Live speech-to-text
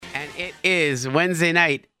It is Wednesday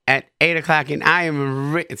night at 8 o'clock, and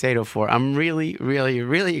it's 8:04. I'm really, really,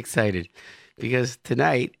 really excited because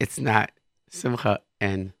tonight it's not Simcha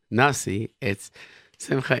and Nasi, it's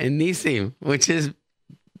Simcha and Nisim, which is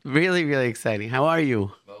really, really exciting. How are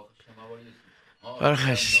you? Baruch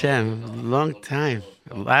Hashem, long time.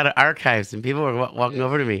 A lot of archives, and people were walking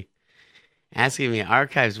over to me, asking me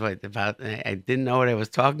archives about. I didn't know what I was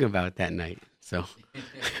talking about that night, so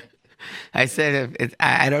I said,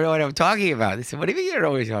 I don't know what I'm talking about. They said, what do you mean you don't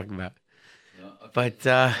know what you're talking about? No, okay. But Do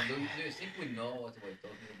you think we know what we're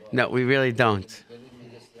talking about? no, we really don't.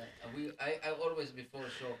 I always before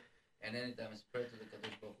show and anytime I pray to the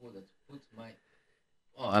Kadosh Baruch Hu that put my.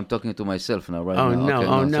 Oh, I'm talking to myself now, right Oh, now. no, Okay,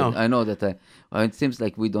 oh, so no. I know that it seems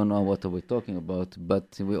like we don't know what we're talking about, but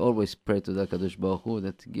we always pray to the Kadosh Baruch Hu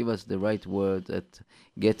that give us the right word that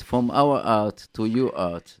get from our art to your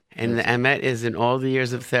art. And the emet is in all the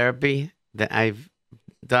years of therapy that I've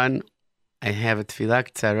done, I have a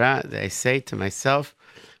tefillah tzara that I say to myself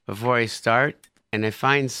before I start, and I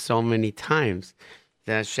find so many times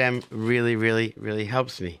that Hashem really, really, really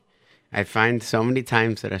helps me. I find so many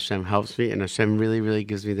times that Hashem helps me, and Hashem really, really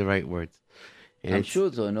gives me the right words. And I'm sure,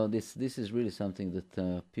 though, this is really something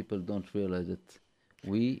that people don't realize, that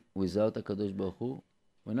we, without HaKadosh Baruch Hu,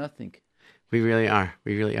 we're nothing. We really are.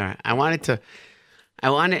 We really are. I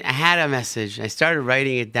had a message. I started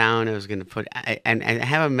writing it down. I was going to and I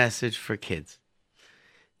have a message for kids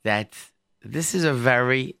that this is a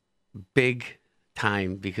very big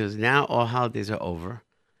time because now all holidays are over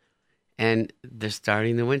and they're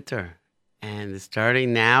starting the winter and they're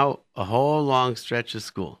starting now a whole long stretch of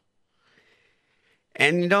school.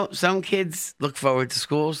 And some kids look forward to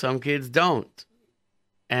school, some kids don't.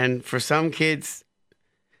 And for some kids,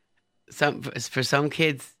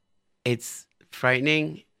 it's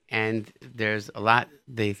frightening, and there's a lot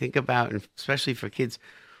they think about, and especially for kids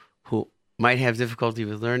who might have difficulty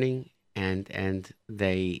with learning, and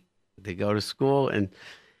they go to school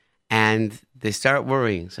and they start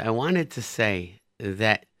worrying. So I wanted to say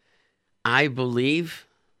that I believe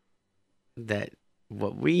that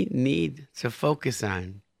what we need to focus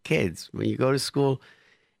on, kids, when you go to school,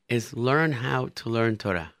 is learn how to learn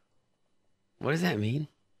Torah. What does that mean?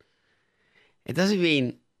 It doesn't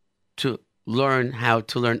mean to learn how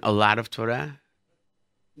to learn a lot of Torah.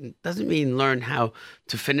 It doesn't mean learn how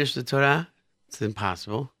to finish the Torah. It's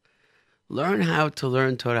impossible. Learn how to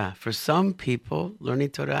learn Torah. For some people,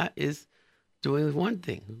 learning Torah is doing one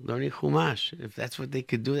thing, learning Chumash. If that's what they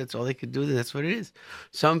could do, that's all they could do, then that's what it is.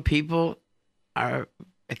 Some people are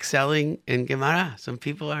excelling in Gemara. Some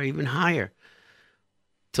people are even higher.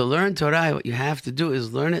 To learn Torah, what you have to do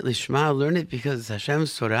is learn it lishma, learn it because it's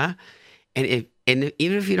Hashem's Torah. And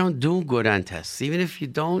even if you don't do good on tests, even if you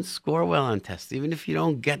don't score well on tests, even if you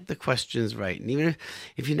don't get the questions right, and even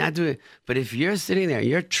if you're not doing it, but if you're sitting there,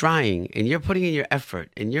 you're trying, and you're putting in your effort,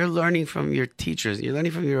 and you're learning from your teachers, you're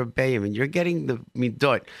learning from your Rebbeim, and you're getting the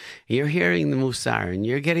midot, and you're hearing the musar, and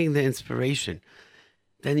you're getting the inspiration,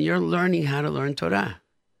 then you're learning how to learn Torah.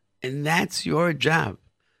 And that's your job.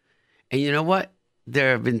 And you know what?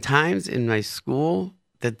 There have been times in my school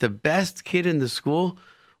that the best kid in the school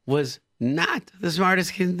was not the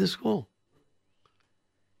smartest kid in the school.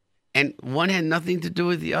 And one had nothing to do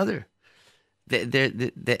with the other.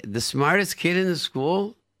 The smartest kid in the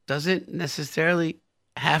school doesn't necessarily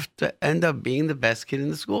have to end up being the best kid in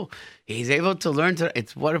the school. He's able to learn Torah.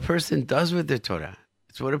 It's what a person does with the Torah.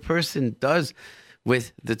 It's what a person does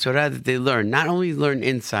with the Torah that they learn. Not only learn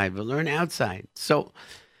inside, but learn outside. So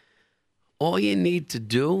all you need to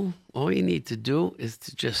do is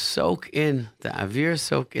to just soak in the avir,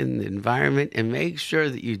 soak in the environment, and make sure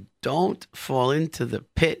that you don't fall into the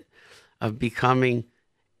pit of becoming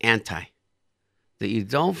anti. That you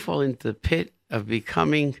don't fall into the pit of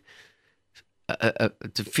becoming,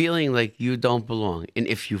 to feeling like you don't belong. And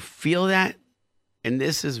if you feel that, and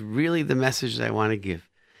this is really the message that I want to give,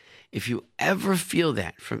 if you ever feel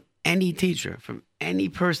that from any teacher, from any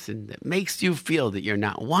person that makes you feel that you're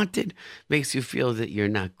not wanted, makes you feel that you're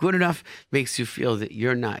not good enough, makes you feel that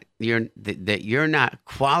you're not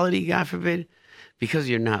quality, God forbid, because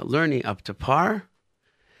you're not learning up to par,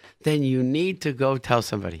 then you need to go tell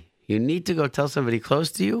somebody. You need to go tell somebody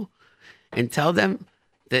close to you and tell them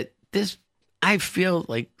that I feel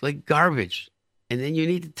like garbage. And then you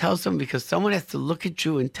need to tell someone, because someone has to look at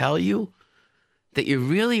you and tell you that you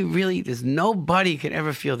really, really, nobody can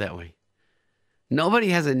ever feel that way. Nobody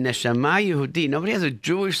has a neshama Yehudi. Nobody has a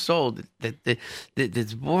Jewish soul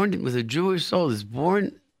that's born with a Jewish soul, is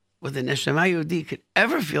born with a neshama Yehudi, could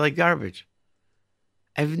ever feel like garbage.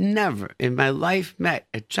 I've never in my life met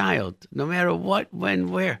a child, no matter what,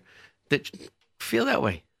 when, where, that feel that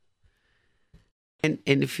way. And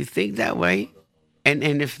if you think that way, and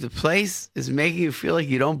if the place is making you feel like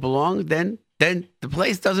you don't belong, then the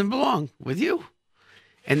place doesn't belong with you.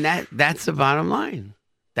 And that's the bottom line.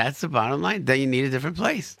 That's the bottom line. Then you need a different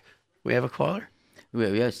place. We have a caller?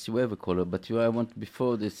 Well, yes, we have a caller, but I want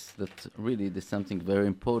before this that really there's something very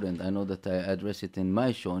important. I know that I address it in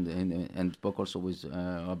my show and spoke also with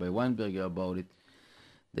Rabbi Weinberger about it.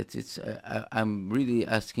 That it's I'm really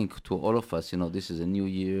asking to all of us. This is a new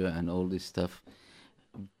year and all this stuff.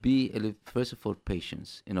 Be first of all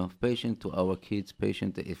patience. Patient to our kids.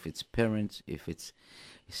 Patient if it's parents, if it's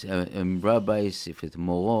rabbis, if it's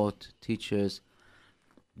morot, teachers.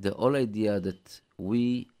 The whole idea that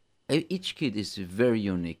each kid is very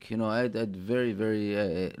unique. I had very,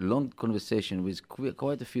 very long conversation with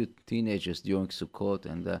quite a few teenagers during Sukkot,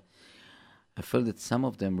 and I felt that some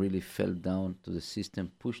of them really fell down to the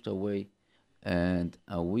system, pushed away, and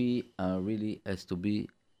we really has to be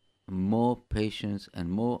more patient and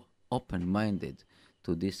more open-minded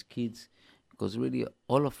to these kids, because really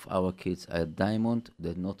all of our kids are diamond.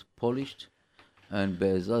 They're not polished, and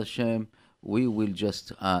Be'ezrat Hashem, we will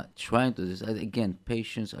just try to this again.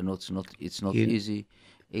 Patience, I know it's not easy.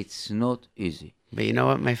 It's not easy. But you know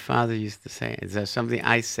what my father used to say? Is there something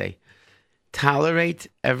I say? Tolerate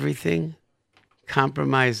everything,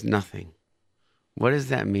 compromise nothing. What does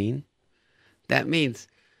that mean? That means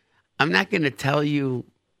I'm not going to tell you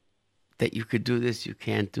that you could do this, you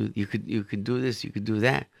can't do. You could do this, you could do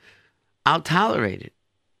that. I'll tolerate it,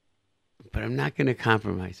 but I'm not going to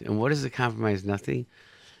compromise. And what is the compromise? Nothing.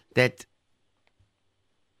 That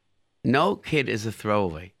no kid is a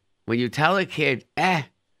throwaway. When you tell a kid, that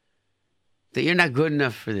you're not good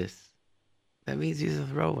enough for this, that means he's a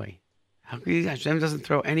throwaway. How can you? Hashem doesn't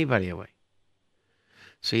throw anybody away.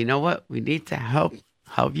 So you know what? We need to help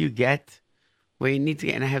you get where you need to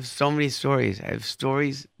get. And I have so many stories. I have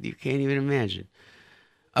stories you can't even imagine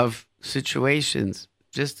of situations.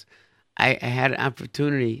 I had an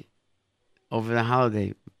opportunity over the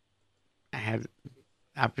holiday. I had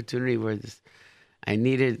opportunity where I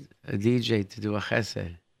needed a DJ to do a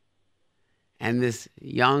chesed. And this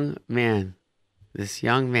young man,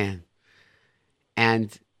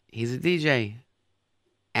 and he's a DJ,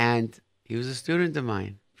 and he was a student of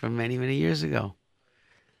mine from many, many years ago.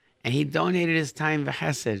 And he donated his time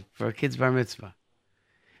v'chesed for a kid's bar mitzvah.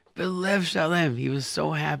 B'lev shalem, he was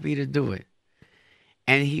so happy to do it.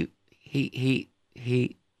 And he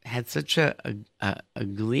had such a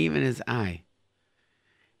gleam in his eye.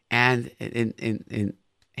 And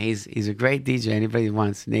he's a great DJ. Anybody who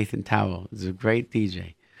wants Nathan Towell is a great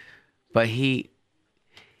DJ. But he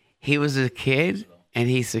was a kid, and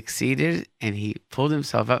he succeeded, and he pulled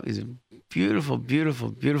himself up. He's a beautiful, beautiful,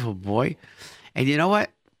 beautiful boy. And you know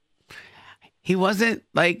what? He wasn't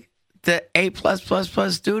like the A++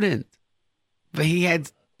 student, but he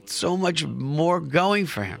had so much more going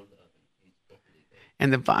for him.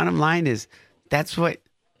 And the bottom line is, that's what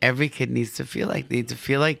every kid needs to feel like. They need to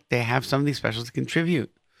feel like they have something special to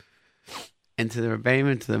contribute. And to the Rebbeim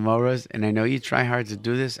and to the Moras, and I know you try hard to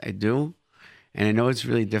do this, I do, and I know it's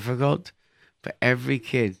really difficult, but every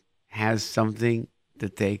kid has something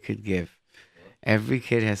that they could give. Every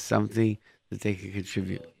kid has something that they could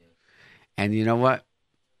contribute. And you know what?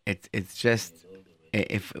 It's just,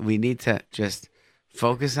 if we need to just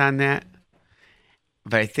focus on that.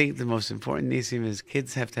 But I think the most important, Nisim, is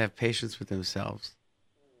kids have to have patience with themselves.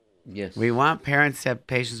 Yes. We want parents to have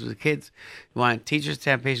patience with the kids. We want teachers to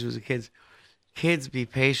have patience with the kids. Kids, be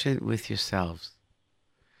patient with yourselves.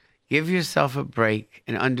 Give yourself a break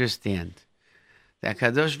and understand that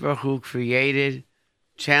Kadosh Baruch Hu created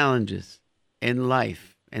challenges in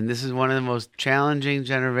life. And this is one of the most challenging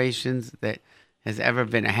generations that has ever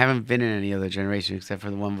been. I haven't been in any other generation except for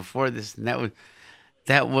the one before this. And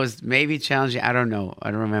that was maybe challenging. I don't know.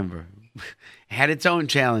 I don't remember. It had its own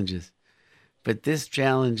challenges. But this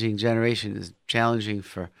challenging generation is challenging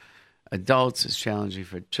for adults. It's challenging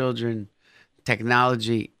for children.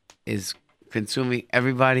 Technology is consuming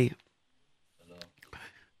everybody.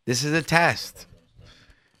 This is a test.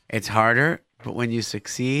 It's harder, but when you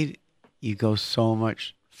succeed, you go so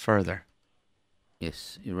much further.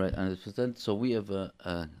 Yes, you're right, 100%. So we have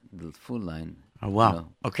a full line. Oh, wow.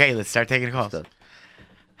 Okay, let's start taking calls.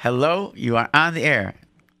 Hello, you are on the air.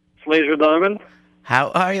 It's Laser Diamond.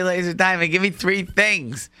 How are you, Laser Diamond? Give me 3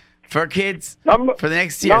 things for kids for the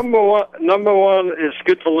next year. Number one is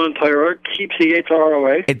good to learn Torah. Keeps the Yitzhar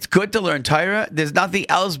away. It's good to learn Torah. There's nothing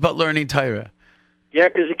else but learning Torah. Yeah,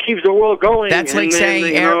 because it keeps the world going. That's like saying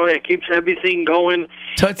it keeps everything going.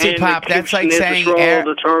 Tootsie Pop. That's like saying air.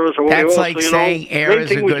 That's like saying air is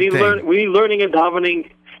a good thing. We learning and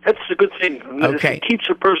davening That's a good thing. Okay. It keeps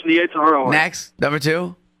a person the Yitzhar away. Next, number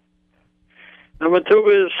 2. Number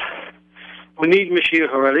 2 is we need Mashiach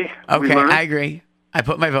already. We Okay, learned. I agree. I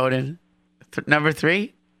put my vote in. Number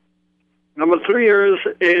 3. Number 3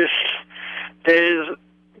 is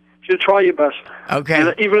to try your best. Okay.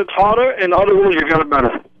 And even if it's harder, in other words, you got it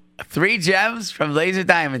better. 3 gems from Laser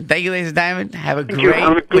Diamond. Thank you, Laser Diamond. Have a Thank you.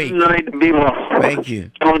 Have a great good week. night and be well. Thank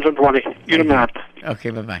you. 120. You the man. Okay,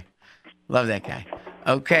 bye-bye. Love that guy.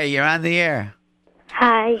 Okay, you're on the air.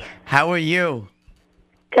 Hi. How are you?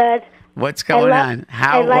 Good. What's going on?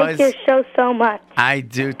 How I like was... your show so much. I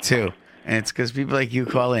do too. And it's because people like you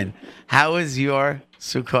call in. How was your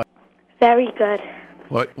Sukkot? Very good.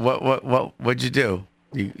 What'd you do?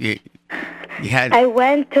 You had... I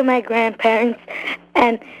went to my grandparents,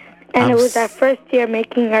 and it was our first year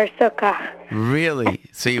making our sukkah. Really?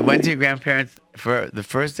 So you went to your grandparents for the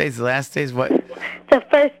first days, the last days? What? The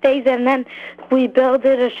first days, and then we built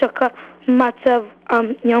a sukkah matzav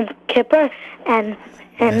Yom Kippur, and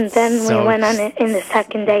That's then so we went on it in the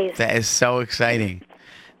second days. That is so exciting.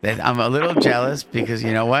 That I'm a little jealous because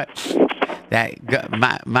you know what?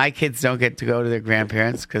 My kids don't get to go to their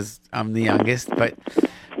grandparents because I'm the youngest. But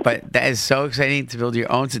that is so exciting to build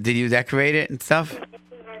your own. So did you decorate it and stuff?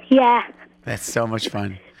 Yeah. That's so much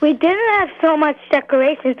fun. We didn't have so much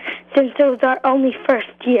decoration since it was our only first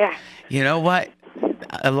year. You know what?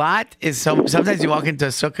 A lot is sometimes you walk into a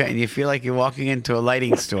sukkah and you feel like you're walking into a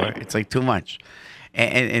lighting store. It's like too much,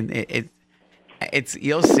 and it's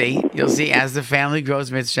you'll see as the family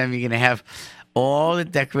grows, Mitzvah, you're gonna have all the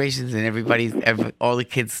decorations and all the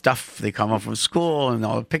kids' stuff. They come up from school and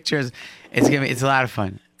all the pictures. It's a lot of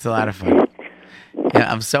fun. It's a lot of fun.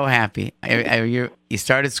 Yeah, I'm so happy. You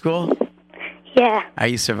started school? Yeah. Are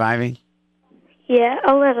you surviving? Yeah,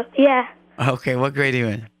 a little. Yeah. Okay, what grade are you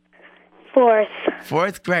in? 4th.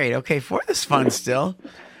 4th grade. Okay, 4th is fun still.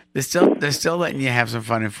 They're still letting you have some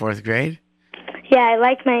fun in 4th grade. Yeah, I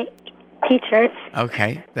like my teachers.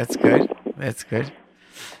 Okay, that's good. That's good.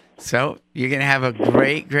 So you're gonna have a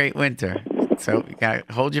great winter. So you gotta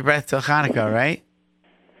hold your breath till Hanukkah, right?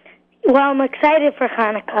 Well, I'm excited for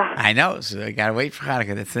Hanukkah. I know. So you gotta wait for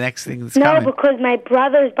Hanukkah. That's the next thing that's No, coming. because my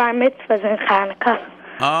brother's bar mitzvah's in Hanukkah.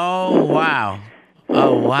 Oh wow.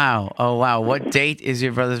 Oh wow. What date is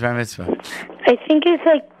your brother's bar mitzvah? I think it's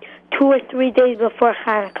like 2 or 3 days before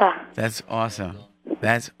Hanukkah. That's awesome.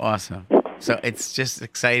 So it's just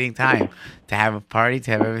exciting time to have a party,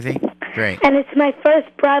 to have everything. Great. And it's my first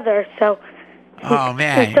brother, so... Oh,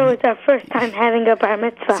 man. So it's our first time having a bar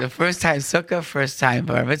mitzvah. So first time sukkah, first time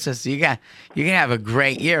bar mitzvah. So you're gonna have a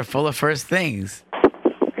great year full of first things.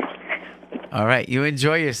 All right, you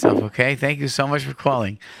enjoy yourself, okay? Thank you so much for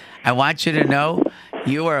calling. I want you to know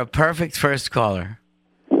you are a perfect first caller.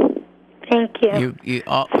 Thank you. You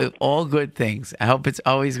all good things. I hope it's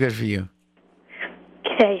always good for you.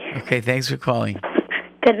 Okay. Okay, thanks for calling.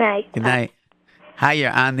 Good night. Good night. Hi,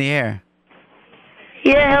 you're on the air.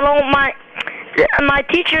 Yeah, hello. My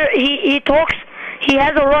teacher, he talks. He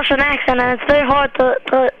has a Russian accent, and it's very hard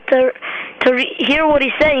to hear what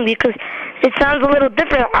he's saying because it sounds a little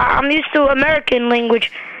different. I'm used to American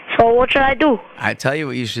language, so what should I do? I tell you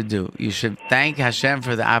what you should do. You should thank Hashem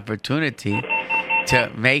for the opportunity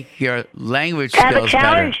to make your language Have a skills better.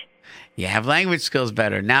 challenge? You have language skills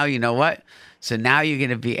better. Now you know what? So now you're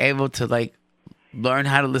going to be able to learn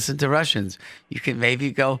how to listen to Russians. You can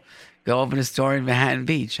maybe go open a store in Manhattan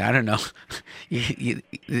Beach. I don't know.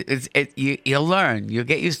 You'll learn. You'll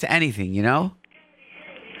get used to anything, you know?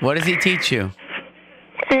 What does he teach you?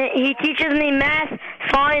 He teaches me math,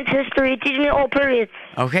 science, history. He teaches me all periods.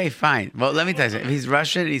 Okay, fine. Well, let me tell you something. If he's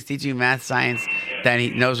Russian and he's teaching you math, science, then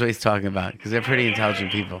he knows what he's talking about because they're pretty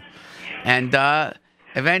intelligent people. And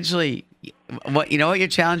eventually, you know what your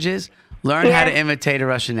challenge is? Learn how to imitate a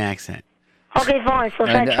Russian accent. Okay, fine. So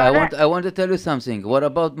should I And try that? I want to tell you something. What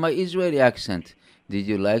about my Israeli accent? Did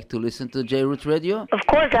you like to listen to JRoot radio? Of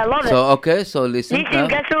course, I love it. So listen Nisim, now.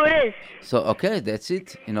 guess who it is? So that's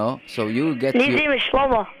it. So you get Nisim is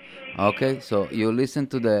Shlomo. Okay, so you listen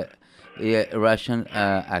to the Russian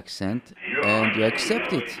accent and you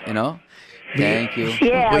accept it. Thank you.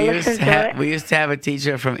 Yeah, I listened to it. We used to have a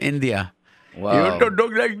teacher from India. Wow. You don't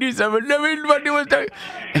talk like this. I would never what he was talking.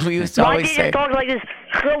 And we used to My always teacher say, talks like this.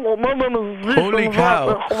 Holy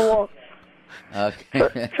cow. Okay. So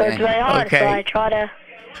it's very hard. Okay. So I try to.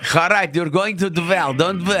 all right, you're going to do well.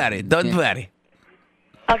 Don't worry. Don't worry.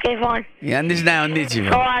 Okay, fine. You understand?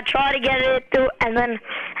 So I try to get it through, and then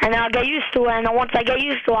I'll get used to it. And then once I get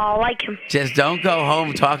used to it, I'll like him. Just don't go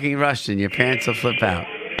home talking Russian. Your parents will flip out.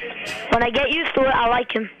 When I get used to it, I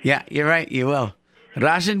like him. Yeah, you're right. You will.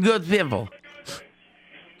 Russian good people.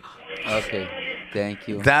 Okay. Thank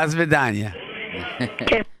you. Das Vidanya.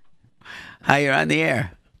 Okay. Hi, you're on the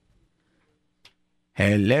air.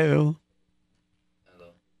 Hello.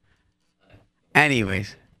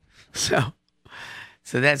 Anyways, so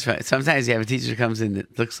that's right. Sometimes you have a teacher who comes in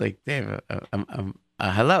that looks like they have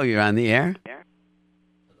a hello, you're on the air.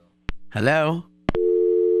 Hello.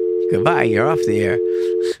 Goodbye, you're off the air.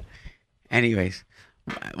 Anyways,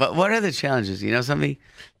 what are the challenges? You know something?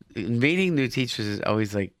 Meeting new teachers is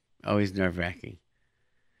always nerve-wracking.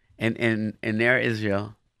 And in Ner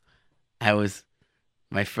Israel, I was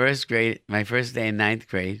my first day in ninth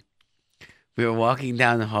grade. We were walking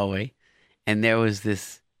down the hallway, and there was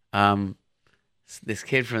this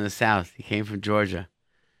kid from the South. He came from Georgia.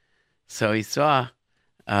 So he saw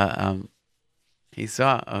a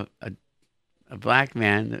black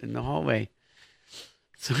man in the hallway.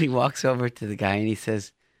 So he walks over to the guy and he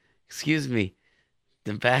says, "Excuse me,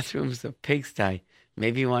 the bathroom's a pigsty.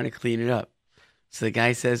 Maybe you want to clean it up." So the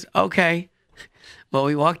guy says, "Okay." Well,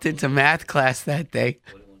 we walked into math class that day.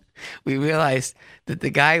 We realized that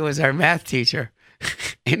the guy was our math teacher.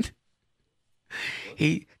 And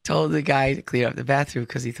he told the guy to clean up the bathroom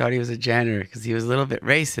because he thought he was a janitor, because he was a little bit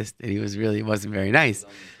racist and he wasn't very nice.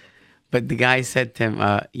 But the guy said to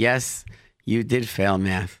him, "Yes, you did fail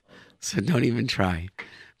math, so don't even try."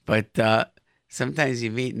 But sometimes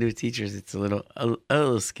you meet new teachers, it's a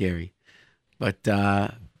little scary. But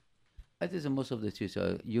I think that most of the teachers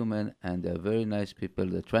are human and they're very nice people.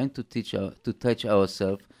 They're trying to touch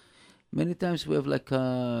ourselves. Many times we have the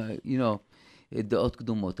Ot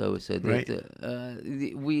Kdumot, I would say. Right.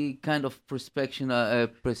 That, we kind of perspective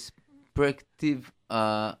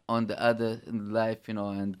on the other life,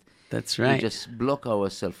 and that's right. we just block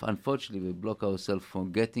ourselves. Unfortunately, we block ourselves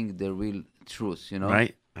from getting the real truth,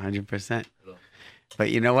 Right, 100%.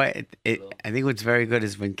 But you know what? I think what's very good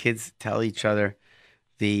is when kids tell each other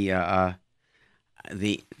the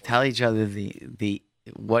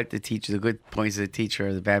what the teacher, the good points of the teacher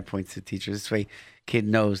or the bad points of the teacher. This way, kid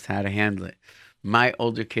knows how to handle it. My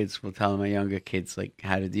older kids will tell my younger kids like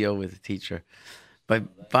how to deal with the teacher.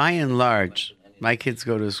 But by and large, my kids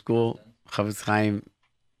go to a school, Chavetz Chaim.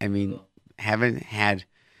 I mean, haven't had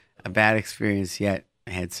a bad experience yet.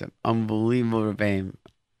 I had some unbelievable rebbeim,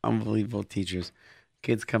 unbelievable teachers.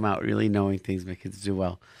 Kids come out really knowing things. My kids do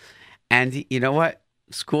well. And you know what?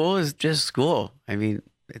 School is just school. I mean,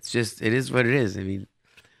 it is what it is. I mean,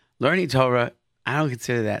 learning Torah, I don't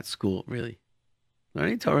consider that school, really.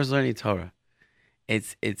 Learning Torah is learning Torah.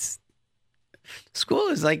 It's school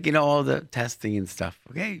is like, all the testing and stuff.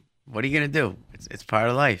 Okay, what are you going to do? It's part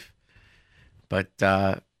of life. But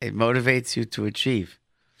it motivates you to achieve.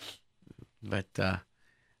 But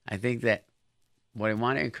I think that what I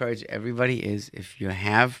want to encourage everybody is if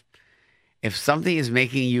something is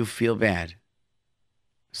making you feel bad,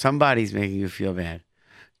 somebody's making you feel bad,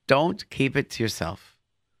 don't keep it to yourself.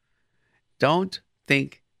 Don't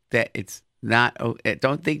think that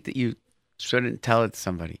don't think that you shouldn't tell it to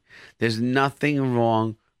somebody. There's nothing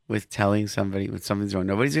wrong with telling somebody when something's wrong.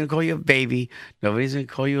 Nobody's going to call you a baby. Nobody's going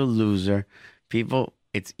to call you a loser. People,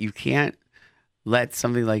 you can't let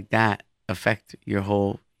something like that affect your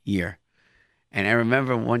whole year. And I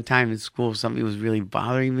remember one time in school, something was really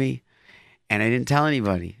bothering me, and I didn't tell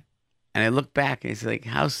anybody. And I look back and it's like,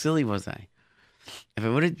 how silly was I? If I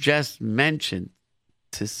would have just mentioned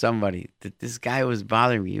to somebody that this guy was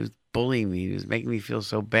bothering me, he was bullying me, he was making me feel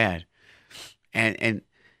so bad. And if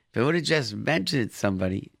I would have just mentioned it to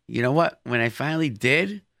somebody, you know what? When I finally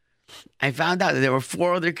did, I found out that there were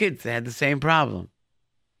 4 other kids that had the same problem.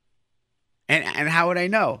 And how would I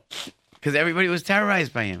know? Because everybody was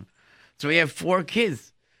terrorized by him. So we have 4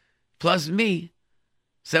 kids plus me.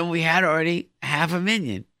 So we had already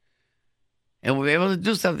 500,000. And we were able to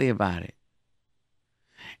do something about it.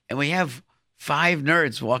 And we have 5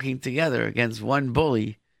 nerds walking together against one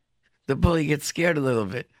bully. The bully gets scared a little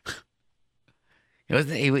bit.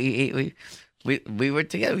 We were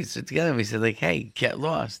together. We stood together and we said, like, hey, get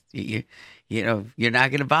lost. You're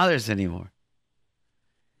not going to bother us anymore.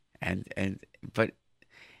 But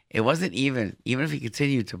it wasn't even if he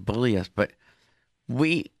continued to bully us, but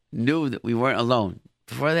we knew that we weren't alone.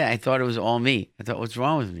 Before that, I thought it was all me. I thought, what's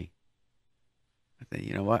wrong with me? I thought,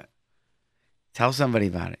 you know what? Tell somebody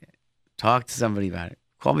about it. Talk to somebody about it.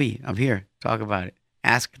 Call me. I'm here. Talk about it.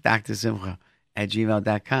 Ask Dr. Simcha at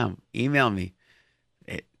gmail.com. Email me.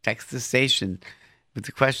 Text the station with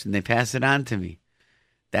the question. They pass it on to me.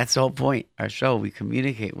 That's the whole point. Our show, we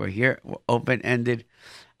communicate. We're here. We're open-ended.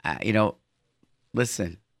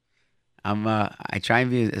 Listen, I try and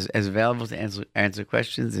be as available to answer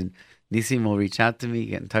questions, and Nisim will reach out to me,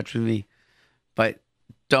 get in touch with me. But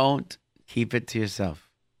don't keep it to yourself.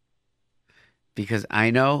 because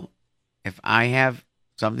I know if I have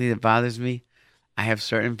something that bothers me, I have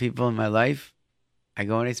certain people in my life, I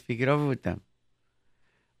go and I speak it over with them.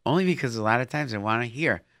 Only because a lot of times I want to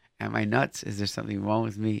hear, am I nuts? Is there something wrong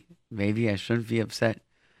with me? Maybe I shouldn't be upset.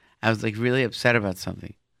 I was like really upset about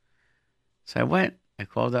something. So I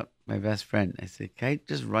called up my best friend. I said, can I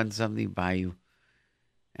just run something by you?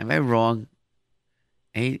 Am I wrong?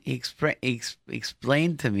 And he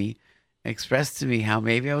explained to me, expressed to me how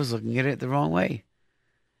maybe I was looking at it the wrong way.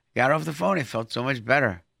 Got off the phone. It felt so much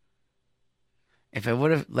better. If I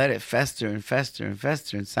would have let it fester and fester and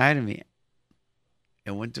fester inside of me,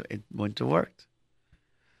 it wouldn't have worked.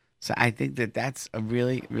 So I think that that's a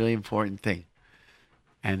really, really important thing.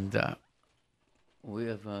 And We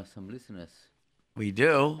have some listeners. we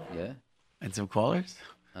do. Yeah. And some callers.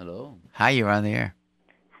 Hello. Hi, you're on the air.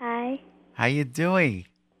 Hi. How you doing?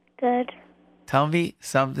 Good. Tell me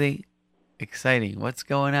something exciting. What's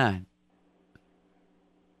going on?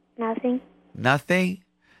 Nothing. Nothing?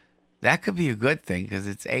 That could be a good thing because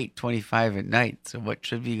it's 8:25 at night. So what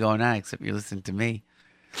should be going on except you're listening to me?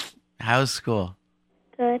 How's school?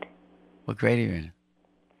 Good. What grade are you in?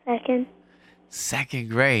 Second. Second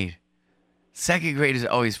grade. Second grade is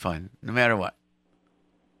always fun, no matter what.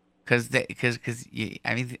 I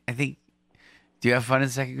think, do you have fun in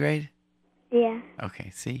second grade? Yeah. Okay,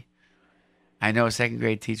 see? I know a second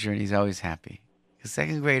grade teacher and he's always happy. Because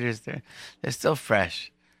second graders, they're still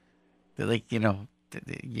fresh. They're like,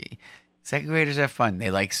 second graders are fun.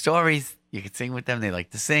 They like stories. You can sing with them. They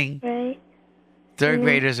like to sing. Right. Third Mhm.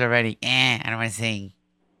 graders are ready. I don't want to sing.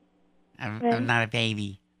 Right. I'm not a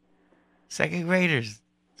baby. Second graders,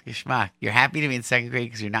 it's geschmack. You're happy to be in second grade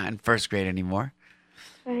because you're not in first grade anymore.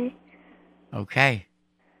 Right. Okay.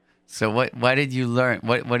 So what did you learn?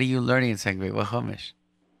 What are you learning in second grade? What chumash?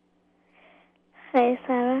 Hi,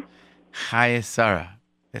 Sarah. Chaya Sarah.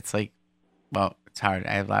 That's like, well, it's hard.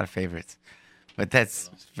 I have a lot of favorites. But that's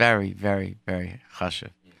very, very, very chashuv.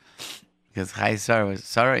 Because Chaya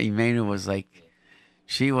Sarah Imenu was like,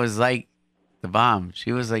 she was like the bomb.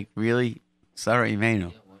 She was like really Sarah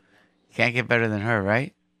Imenu. Can't get better than her,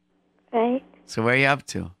 right? Right. So where are you up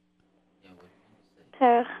to?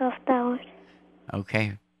 Sarah Hofdauer.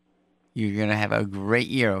 Okay. You're going to have a great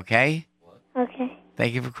year, okay? Okay.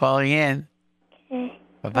 Thank you for calling in. Okay.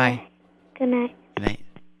 Bye-bye. Good night. Good night.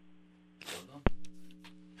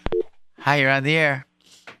 Hi, you're on the air.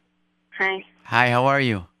 Hi. Hi, how are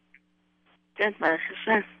you? Good, Baruch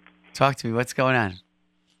Hashem. Talk to me. What's going on?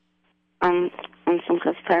 On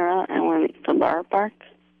Simcha Cohen, I went to Borough Park,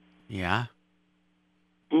 Yeah?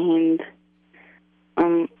 and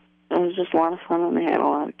it was just a lot of fun, and they had a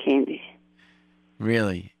lot of candy.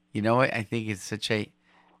 Really? You know what? I think it's such a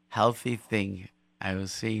healthy thing. I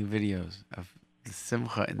was seeing videos of the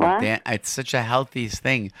simcha and the What? dance. It's such a healthy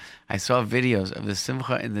thing. I saw videos of the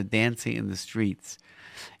simcha and the dancing in the streets.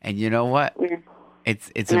 And you know what? Where? It's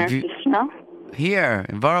In a our snow? here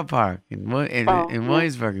in Borough Park, in yeah.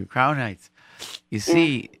 Williamsburg, in Crown Heights. You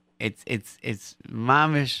see, it's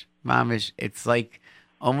mamish. It's like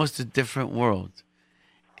almost a different world,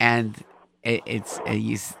 and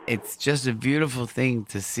it's just a beautiful thing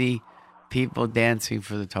to see people dancing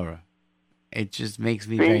for the Torah. It just makes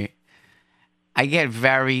me I get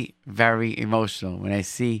very, very emotional when I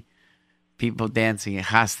see people dancing at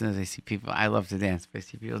chasnas. I see people. I love to dance, but I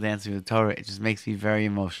see people dancing with the Torah. It just makes me very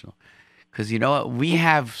emotional. Because you know what? We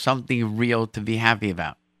have something real to be happy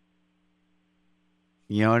about.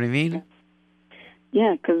 You know what I mean?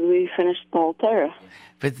 Yeah, because we finished the whole Torah.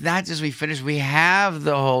 But not just we finished, we have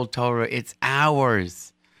the whole Torah. It's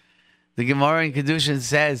ours. The Gemara in Kedushin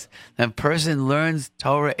says, that a person learns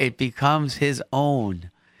Torah, it becomes his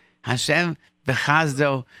own. Hashem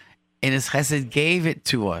b'chazdo in his chesed gave it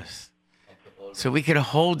to us. So we can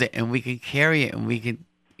hold it and we can carry it and we can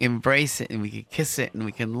embrace it and we can kiss it and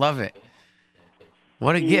we can love it.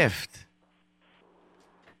 What a gift.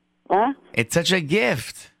 What? It's such a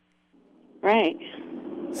gift. Right.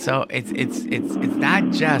 So it's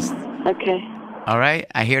not just. Okay. All right?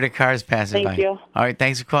 I hear the cars passing by. Thank you. All right,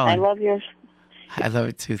 thanks for calling. I love yours. I love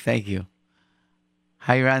it too. Thank you.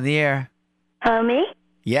 Hi, you're on the air. Me?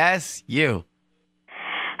 Yes, you.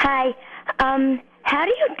 Hi. How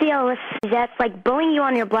do you deal with that's like bullying you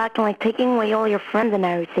on your block and like taking away all your friends and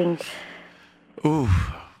everything? Ooh,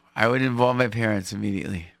 I would involve my parents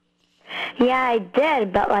immediately. Yeah, I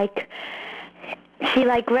did, but like,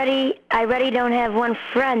 I already don't have one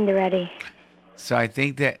friend already. So I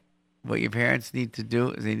think that what your parents need to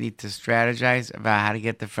do is they need to strategize about how to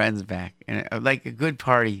get the friends back. And like a good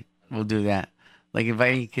party will do that. Like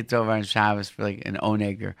inviting kids over on Shabbos for like an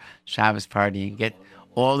oneg or Shabbos party and get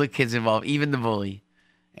all the kids involved, even the bully,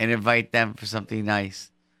 and invite them for something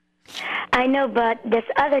nice. I know, but this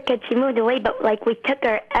other kid, she moved away, but like we took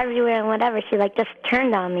her everywhere and whatever. She like just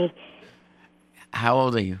turned on me. How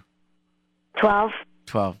old are you? 12.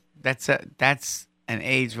 12. That's an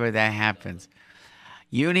age where that happens.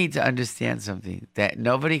 You need to understand something, that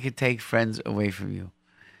nobody could take friends away from you,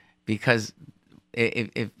 because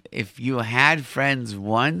if you had friends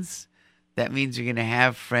once, that means you're going to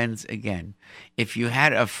have friends again. If you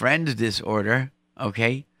had a friend disorder,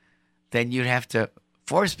 okay, then you'd have to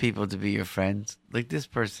force people to be your friends like this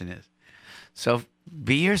person is. So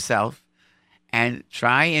be yourself and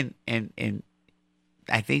try and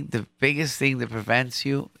I think the biggest thing that prevents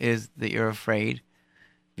you is that you're afraid,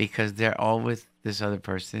 because they're all with this other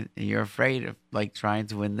person and you're afraid of like trying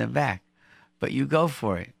to win them back. But you go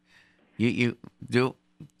for it. You do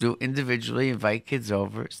individually, invite kids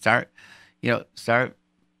over, start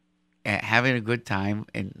having a good time,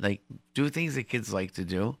 and like do things that kids like to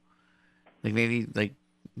do. Like maybe like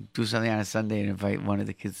do something on a Sunday and invite one of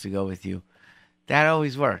the kids to go with you. That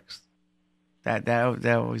always works. That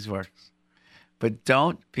always works. But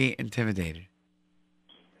don't be intimidated.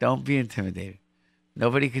 Don't be intimidated.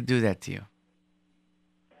 Nobody could do that to you.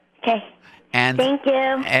 Okay. And thank you.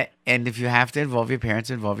 And if you have to involve your parents,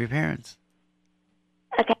 involve your parents.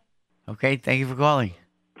 Okay. Okay. Thank you for calling.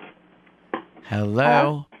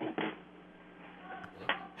 Hello.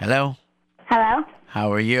 Hello. Hello.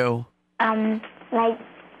 How are you?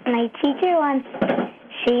 My teacher once,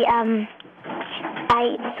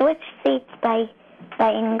 I switched seats by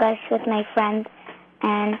English with my friend,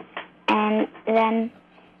 and then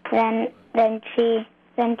she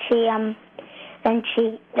said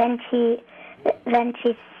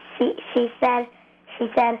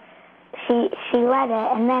she let it,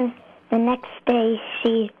 and then the next day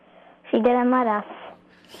she didn't let us.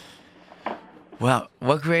 Well,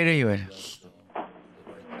 what grade are you in?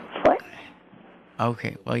 4.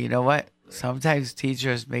 Okay. Well, you know what? Sometimes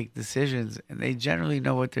teachers make decisions and they generally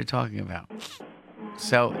know what they're talking about.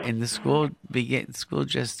 So in the school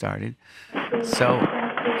just started. So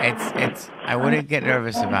it's I wouldn't get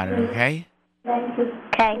nervous about it, okay?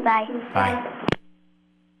 Okay, bye. Bye.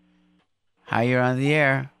 Hi, you're on the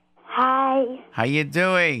air. Hi. How you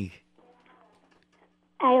doing?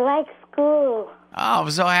 I like school. Oh,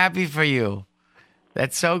 I'm so happy for you.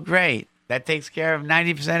 That's so great. That takes care of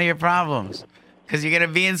 90% of your problems, because you're going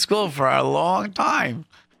to be in school for a long time.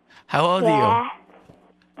 How old are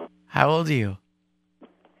you? How old are you?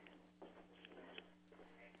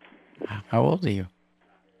 How old are you?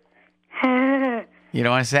 You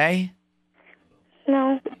don't want to say?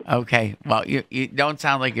 No. Okay. Well, you don't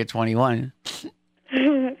sound like you're 21.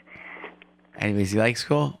 Anyways, you like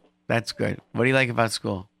school? That's good. What do you like about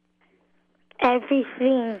school?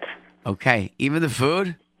 Everything. Okay. Even the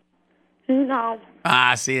food? No.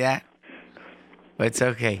 See that? But it's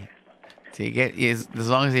okay. So you get, as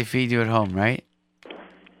long as they feed you at home, right?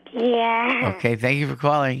 Yeah. Okay. Thank you for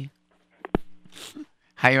calling.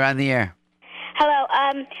 Hi, you're on the air. Hello.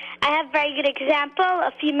 I have a very good example.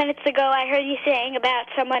 A few minutes ago, I heard you saying about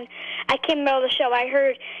someone. I came middle of the show. I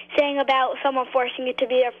heard saying about someone forcing you to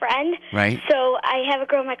be a friend. Right. So I have a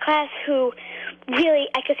girl in my class who really,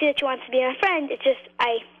 I can see that she wants to be my friend. It's just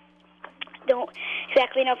I don't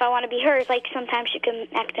exactly know if I want to be hers. Like sometimes she can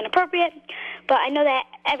act inappropriate, but I know that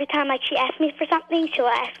every time like she asks me for something, she'll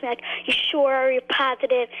ask me like, "You sure? You're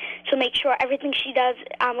positive?" She'll make sure everything she does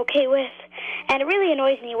I'm okay with, and it really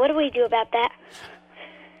annoys me. What do we do about that?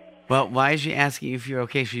 Well, why is she asking you if you're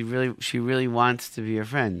okay? She really wants to be your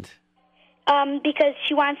friend. Because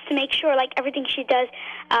she wants to make sure, like, everything she does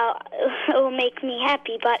will make me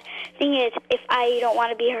happy. But the thing is, if I don't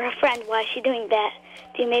want to be her friend, why is she doing that?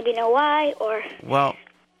 Do you maybe know why, or? Well,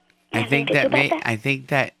 I think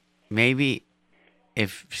that maybe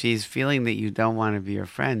if she's feeling that you don't want to be her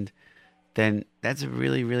friend, then that's a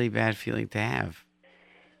really, really bad feeling to have.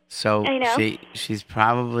 So I know. she's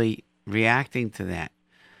probably reacting to that.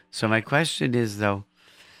 So my question is, though,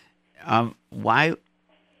 why?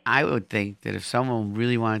 I would think that if someone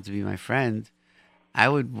really wanted to be my friend, I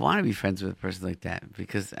would want to be friends with a person like that,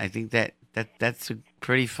 because I think that's a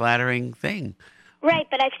pretty flattering thing. Right,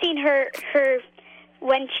 but I've seen her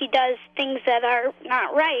when she does things that are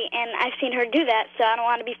not right, and I've seen her do that, so I don't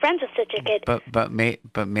want to be friends with such a kid. But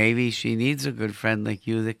maybe she needs a good friend like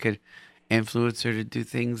you that could influence her to do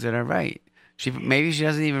things that are right. Maybe she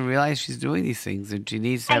doesn't even realize she's doing these things, and she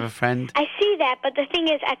needs to have a friend. I see that, but the thing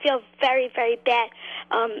is, I feel very, very bad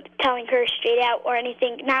telling her straight out or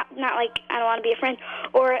anything. Not like I don't want to be a friend,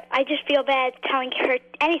 or I just feel bad telling her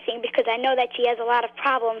anything because I know that she has a lot of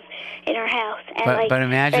problems in her house, and but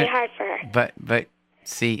imagine, very hard for her. But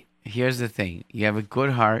see, here's the thing. You have a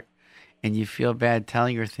good heart and you feel bad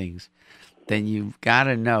telling her things, then you've got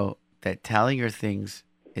to know that telling her things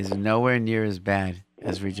is nowhere near as bad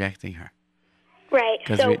as rejecting her. Right.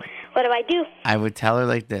 So what do I do? I would tell her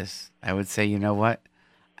like this. I would say, you know what?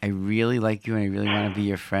 I really like you and I really want to be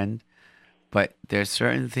your friend, but there's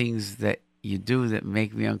certain things that you do that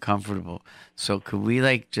make me uncomfortable. So could we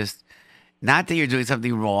like just, not that you're doing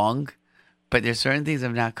something wrong, but there's certain things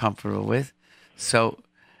I'm not comfortable with. So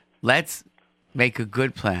let's make a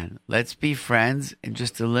good plan. Let's be friends and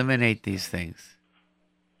just eliminate these things.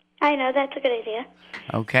 I know, that's a good idea.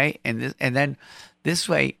 Okay? And then this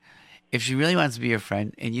way, if she really wants to be your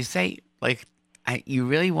friend and you say, like, you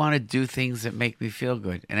really want to do things that make me feel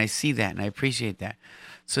good. And I see that and I appreciate that.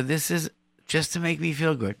 So this is just to make me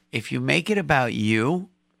feel good. If you make it about you,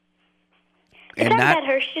 it's not about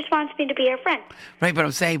her. She just wants me to be her friend. Right, but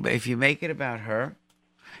I'm saying, but if you make it about her,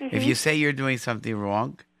 if you say you're doing something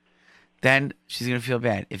wrong, then she's going to feel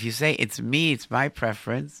bad. If you say, it's me, it's my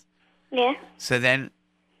preference, so then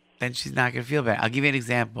she's not going to feel bad. I'll give you an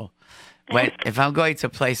example. If I'm going to a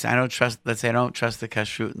place, let's say I don't trust the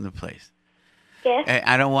kashrut in the place. Yeah.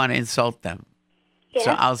 I don't want to insult them. Yeah.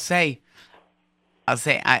 So I'll say,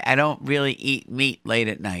 I don't really eat meat late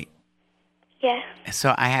at night. Yeah.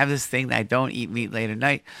 So I have this thing that I don't eat meat late at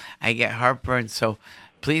night. I get heartburn. So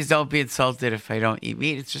please don't be insulted if I don't eat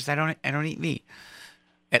meat. It's just I don't eat meat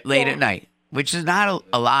late at night, which is not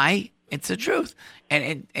a lie. It's the truth.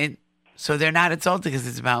 And so they're not insulted because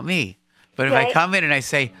it's about me. But if I come in and I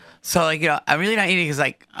say, so like, I'm really not eating because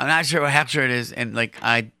like I'm not sure what happened it is, and like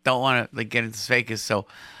I don't want to like get into fakest. So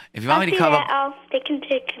if you want me to come up, I'll take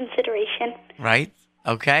into consideration. Right?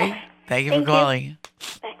 Okay. Thank you for calling.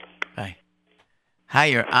 Bye. Bye. Hi,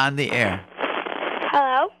 you're on the air.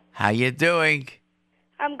 Hello. How you doing?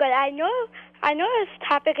 I'm good. I know this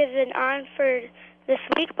topic isn't on for this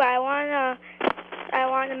week, but I wanna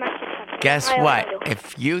mention something. Guess what?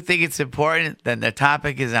 If you think it's important, then the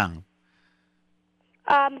topic is on.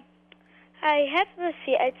 I have this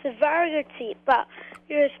seat. It's a very good seat, but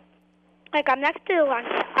I'm next to the lunch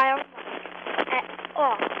aisle at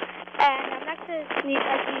all, and I'm next to these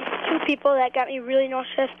two people that got me really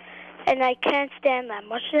nauseous, and I can't stand them.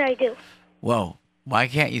 What should I do? Whoa! Why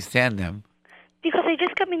can't you stand them? Because they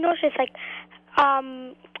just got me nauseous. I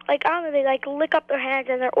don't know. They like lick up their hands,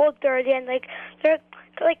 and they're all dirty, and like they're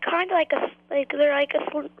like kind of they're like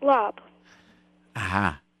a slob.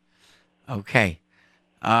 Aha. Okay.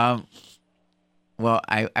 Well,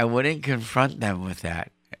 I wouldn't confront them with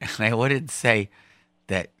that. And I wouldn't say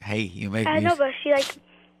that, hey, you make me... I know, but she gets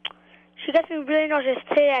me really nauseous.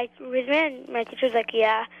 Today I was in, my teacher's like,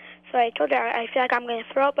 yeah. So I told her, I feel like I'm going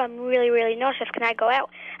to throw up. I'm really, really nauseous. Can I go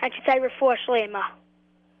out? And she said, refuah shlema.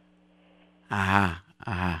 Aha,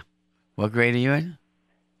 aha. What grade are you in?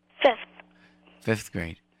 Fifth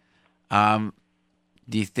grade. Do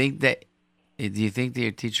you think that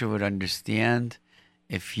your teacher would understand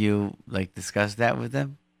if you discuss that with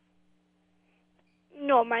them?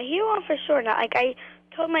 No, my Hebrew one for sure not. Like I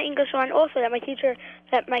told my English one also that my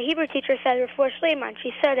Hebrew teacher said refuah shlema, and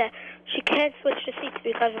she said that she can't switch the seats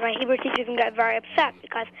because my Hebrew teacher can get very upset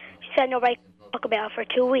because she said nobody can talk about it for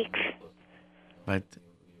 2 weeks. But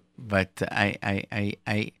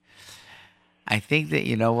I think that,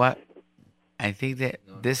 you know what? I think that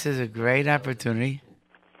this is a great opportunity.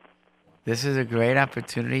 This is a great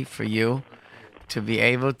opportunity for you to be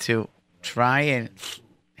able to try and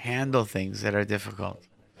handle things that are difficult.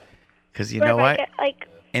 Because you know what?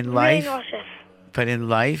 In life, but in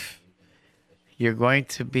life, you're going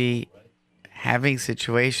to be having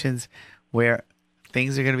situations where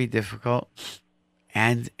things are going to be difficult,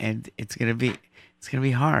 and it's going to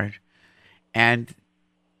be hard. And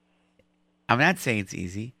I'm not saying it's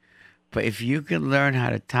easy, but if you can learn how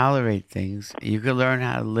to tolerate things, you can learn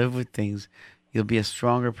how to live with things, you'll be a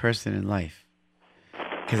stronger person in life.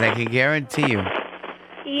 Because I can guarantee you,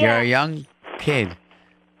 you're a young kid.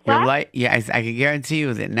 I can guarantee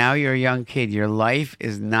you that now you're a young kid. Your life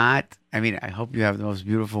is not, I hope you have the most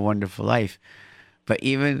beautiful, wonderful life. But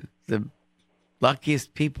even the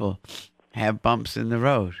luckiest people have bumps in the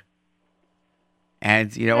road.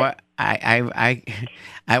 And you know what? I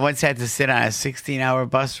once had to sit on a 16-hour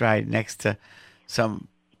bus ride next to some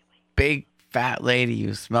big fat lady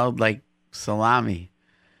who smelled like salami,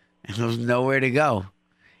 and there was nowhere to go.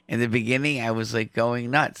 In the beginning, I was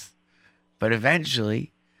going nuts, but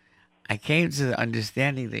eventually, I came to the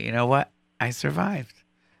understanding that, you know what? I survived.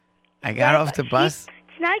 I got off the bus.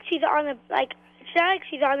 It's not like she's on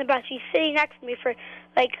the bus. She's sitting next to me for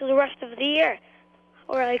the rest of the year.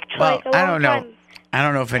 or like Well, like a long I don't know. time. I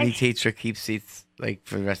don't know if any teacher keeps seats like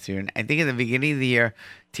for the rest of the year. I think at the beginning of the year,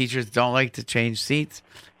 teachers don't like to change seats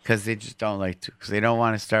because they just don't like to, because they don't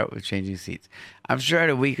want to start with changing seats. I'm sure in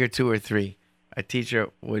a week or two or three, a teacher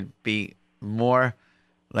would be more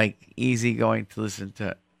like easygoing to listen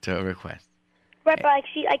to a request. Right, but like,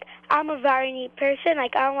 see, like I'm a very neat person.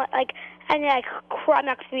 Like I don't like, and like I'm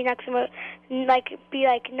not gonna be next to my, like be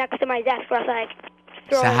like next to my desk, or else like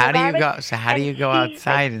throw So in the how do you garbage. go? So how do And you go she,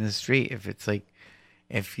 outside in the street if it's like,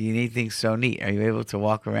 if you need things so neat? Are you able to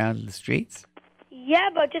walk around the streets? Yeah,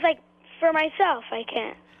 but just like for myself, I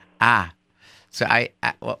can't. Ah, so are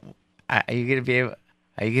you gonna be able?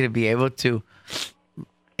 Are you gonna be able to?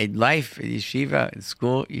 In life, in yeshiva, in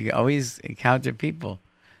school, you always encounter people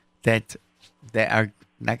that are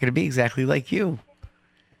not going to be exactly like you.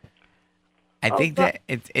 I think that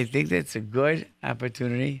it's a good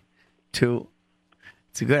opportunity to.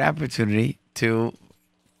 It's a good opportunity to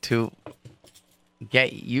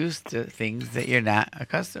get used to things that you're not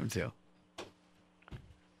accustomed to.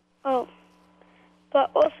 Oh, but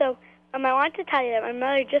also, I want to tell you that my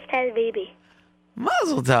mother just had a baby,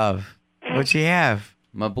 Mazel tov. What'd she have?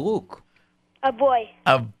 Mabruk. a boy.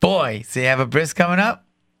 A boy. So you have a bris coming up?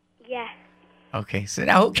 Yeah. Okay, so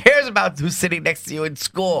now who cares about who's sitting next to you in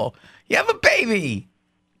school? You have a baby.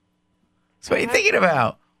 So what are you thinking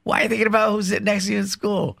about? Why are you thinking about who's sitting next to you in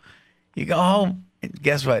school? You go home, and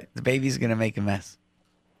guess what? The baby's going to make a mess.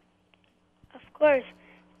 Of course.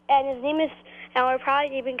 And his name is, and we're probably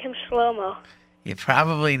naming him Shlomo. You're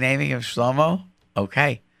probably naming him Shlomo?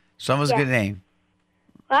 Okay. Shlomo's a Yeah. good name.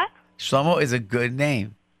 What? Shlomo is a good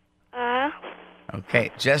name.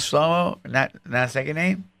 Okay. Just Shlomo? Not a second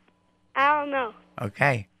name? I don't know.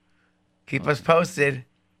 Okay. Keep us posted.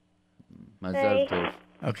 Mazal tov.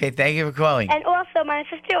 Okay, thank you for calling. And also, my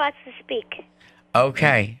sister wants to speak.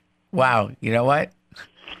 Okay. Wow. You know what?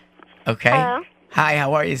 Okay. Hello? Hi,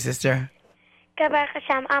 how are you, sister? Good, Baruch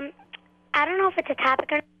Hashem. I don't know if it's a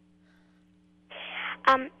topic or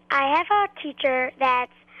I have a teacher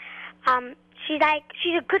that's, she's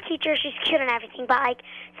a good teacher, she's cute and everything, but like,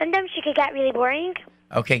 sometimes she could get really boring.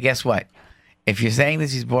 Okay, guess what? If you're saying that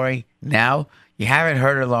she's boring now, you haven't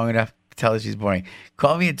heard her long enough to tell her she's boring.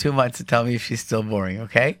 Call me in 2 months and tell me if she's still boring,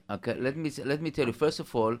 okay? Okay, let me tell you. First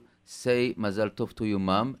of all, say Mazal Tov to your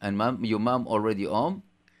mom, and your mom already home,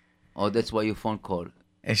 or that's why your phone call.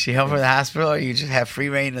 Is she home from the hospital, or you just have free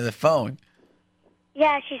reign of the phone?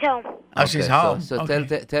 Yeah, she's home. Oh, she's home. So Okay.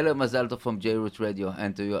 tell her Mazal Tov from JRoot Radio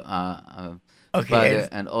and to your Okay, father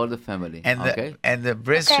and all the family. And okay? the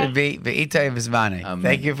bris Okay. should be Ve'ita Vizmane. Amen.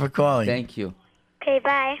 Thank you for calling. Thank you. Okay,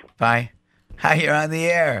 bye. Bye. Hi, you're on the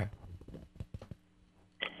air.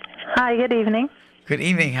 Hi, good evening. Good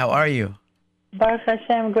evening. How are you? Baruch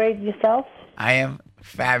Hashem, great yourself. I am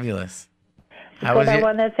fabulous. How Good, was I it?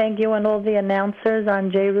 want to thank you and all the announcers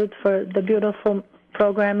on JRoot for the beautiful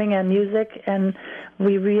programming and music, and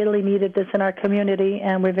we really needed this in our community,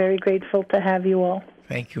 and we're very grateful to have you all.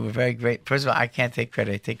 Thank you. We're very great. First of all, I can't take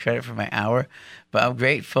credit. I take credit for my hour, but I'm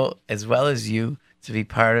grateful as well as you to be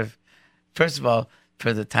part of. First of all,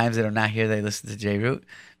 for the times that I'm not here, they listen to JRoot,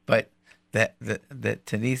 but that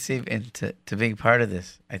to Nisiv and to being part of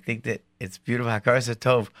this. I think that it's beautiful. Hakaras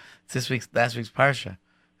Tov. It's last week's parsha.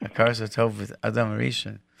 Hakaras Tov with Adam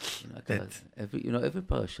Rishon. Every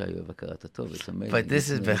parasha you have Hakarat Tov. It's amazing. But this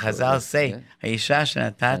is the Chazal say Hayisha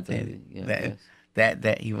Shenatati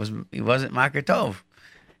that he wasn't Makar Tov.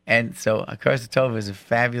 And so, Hakaras Tov is a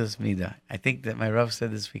fabulous midah. I think that my Rav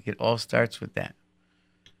said this week, it all starts with that.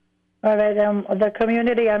 All right, the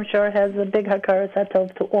community, I'm sure, has a big Hakaras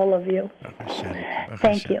Hatov to all of you.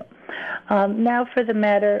 Thank you. Now for the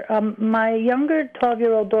matter, my younger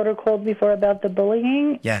 12-year-old daughter called before about the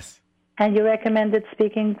bullying. Yes. And you recommended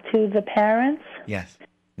speaking to the parents? Yes.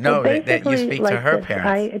 No, Well, that you speak to her this.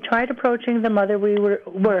 parents. I tried approaching the mother. We were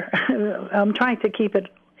I'm trying to keep it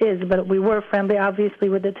but we were friendly. Obviously,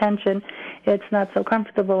 with the tension, it's not so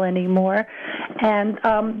comfortable anymore. And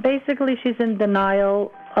basically, she's in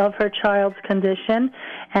denial of her child's condition,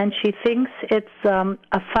 and she thinks it's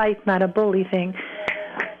a fight, not a bully thing.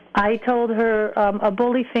 I told her a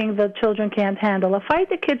bully thing the children can't handle. A fight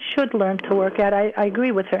the kids should learn to work at. I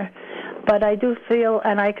agree with her. But I do feel,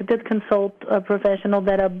 and I did consult a professional,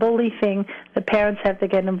 that a bully thing, the parents have to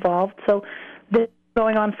get involved. So this is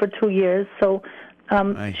going on for 2 years. So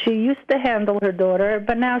she used to handle her daughter,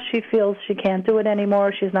 but now she feels she can't do it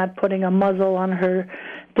anymore. She's not putting a muzzle on her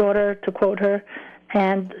daughter, to quote her,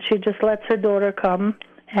 and she just lets her daughter come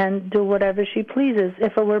and do whatever she pleases.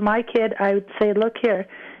 If it were my kid, I would say, look here,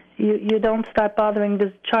 you don't start bothering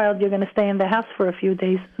this child, you're going to stay in the house for a few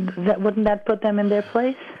days. Wouldn't that put them in their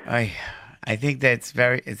place? I think that it's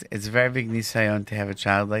a very big nisayon to have a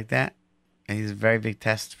child like that. And it's a very big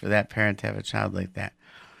test for that parent to have a child like that.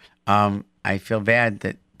 I feel bad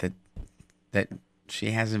that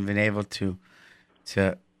she hasn't been able to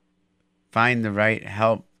find the right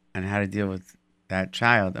help on how to deal with that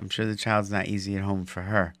child. I'm sure the child's not easy at home for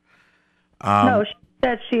her. No, she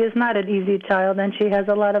said she is not an easy child, and she has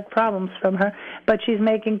a lot of problems from her. But she's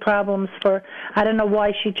making problems for, I don't know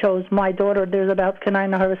why she chose my daughter. There's about, can I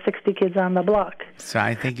know her, 60 kids on the block. So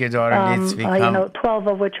I think your daughter needs to become... 12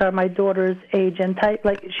 of which are my daughter's age and type.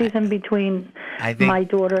 Like, she's in between my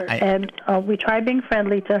daughter, and we try being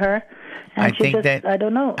friendly to her. And she just, I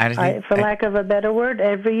don't know, for lack of a better word,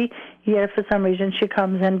 every year for some reason she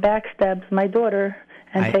comes and backstabs my daughter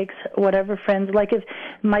and takes whatever friends. Like if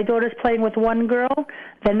my daughter's playing with one girl,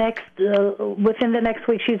 within the next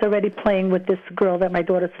week she's already playing with this girl that my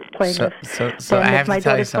daughter's playing with. So I have to tell you something. If my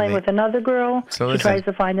daughter's playing with another girl, she tries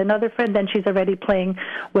to find another friend, then she's already playing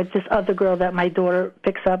with this other girl that my daughter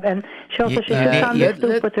picks up. And she sits on the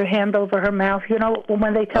stoop with her hand over her mouth. You know,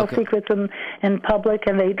 when they tell secrets in public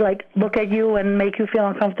and they like look at you and make you feel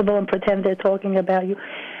uncomfortable and pretend they're talking about you,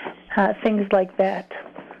 things like that.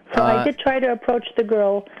 So I did try to approach the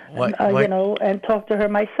girl, and talk to her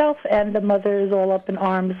myself, and the mother is all up in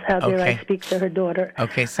arms. How dare I speak to her daughter?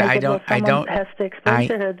 Okay, so someone has to explain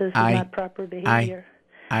to her this is not proper behavior.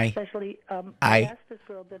 Especially, I asked this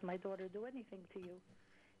girl, did my daughter do anything to you?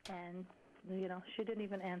 And, she didn't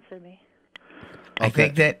even answer me. I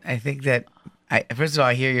think that, first of all,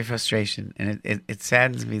 I hear your frustration, and it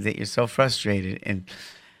saddens me that you're so frustrated. And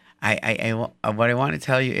what I want to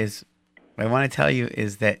tell you is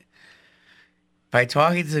that by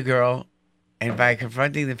talking to the girl and by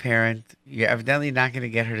confronting the parent, you're evidently not going to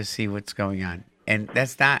get her to see what's going on, and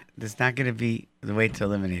that's not going to be the way to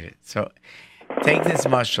eliminate it. So, take this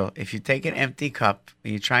mushal. If you take an empty cup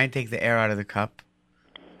and you try and take the air out of the cup,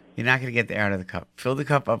 you're not going to get the air out of the cup. Fill the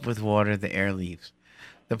cup up with water, the air leaves.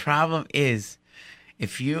 The problem is,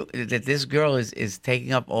 that this girl is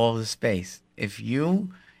taking up all the space. If you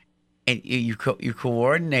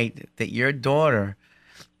coordinate that your daughter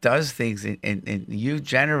does things and you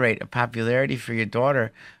generate a popularity for your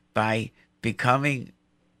daughter by becoming,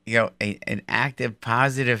 an active,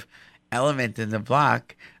 positive element in the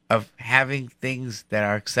block of having things that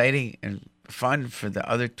are exciting and fun for the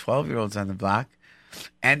other 12-year-olds on the block,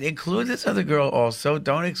 and include this other girl also.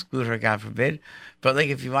 Don't exclude her, God forbid. But like,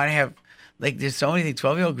 if you want to have, like, there's so many things.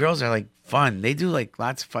 12-year-old girls are like fun. They do like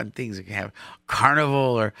lots of fun things. They can have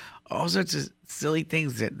carnival or all sorts of silly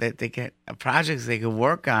things that they get, projects they can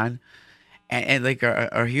work on, and like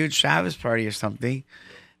a huge Shabbos party or something.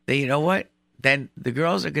 That, you know what? Then the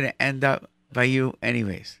girls are going to end up by you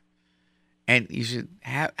anyways. And you should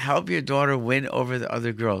help your daughter win over the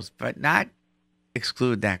other girls, but not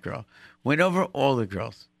exclude that girl. Win over all the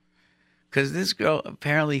girls. Because this girl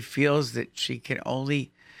apparently feels that she can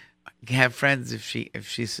only have friends if she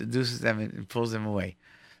seduces them and pulls them away.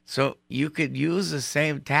 So you could use the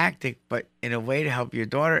same tactic, but in a way to help your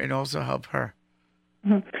daughter and also help her.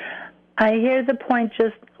 I hear the point.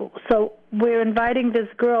 So we're inviting this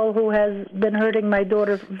girl who has been hurting my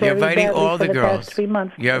daughter very badly for the past 3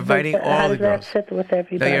 months. You're inviting all the girls. How does that sit with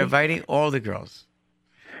everybody? No, you're inviting all the girls.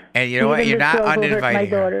 And you know what? You're not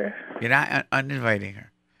uninviting her. You're not uninviting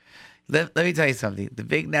her. Let me tell you something. The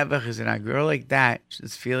big nebuch is in a girl like that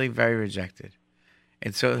is feeling very rejected.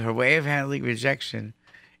 And so her way of handling rejection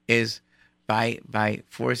is by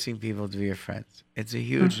forcing people to be your friends. It's a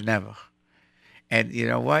huge nebuch. And you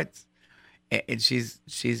know what? And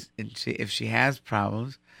if she has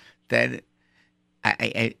problems, then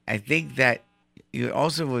I think that you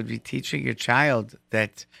also would be teaching your child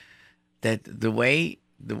that the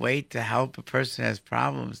way to help a person who has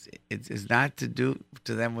problems is not to do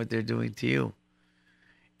to them what they're doing to you.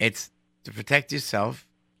 It's to protect yourself,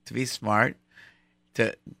 to be smart,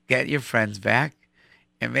 to get your friends back,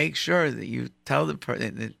 and make sure that you tell the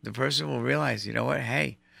person will realize, you know what?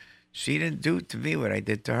 Hey, she didn't do to me what I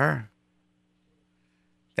did to her.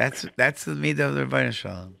 That's the midah of the Rebbeinu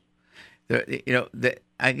Shalom.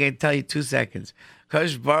 I can tell you 2 seconds.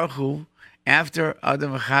 Kadosh Baruch Hu, after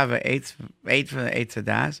Adam and Chava ate from the Eitz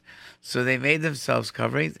Hadas, so they made themselves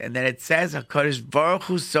coverings, and then it says HaKadosh Baruch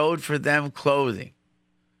Hu sewed for them clothing.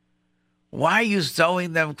 Why are you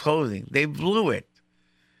sewing them clothing? They blew it.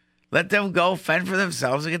 Let them go fend for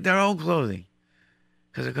themselves and get their own clothing.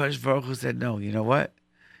 Because HaKadosh Baruch Hu said, no, you know what?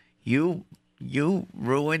 You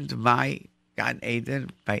ruined my Gan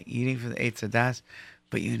Eden by eating from the Eitz Hadas,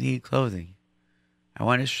 but you need clothing. I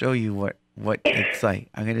want to show you what it's like.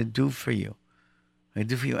 I'm going to do for you. I'm going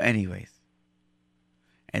to do for you anyways.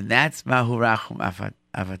 And that's Mahu Rachum Afat.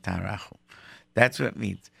 avatarachu. That's what it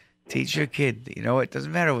means. Teach your kid, you know, it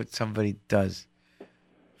doesn't matter what somebody does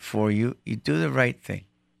for you. You do the right thing.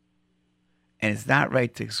 And it's not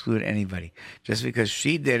right to exclude anybody. Just because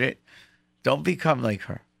she did it, don't become like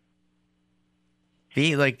her.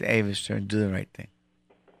 Be like the Avishter and do the right thing.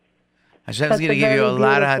 Hashem's going to give you a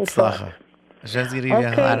lot of hatzlacha. Hashem's going to give you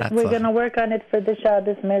a lot of hatzlacha. Okay, we're going to work on it for the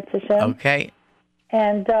Shabbos, Mitzvah Hashem. Okay.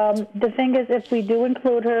 And the thing is, if we do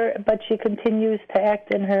include her, but she continues to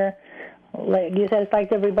act in her, like you said, it's like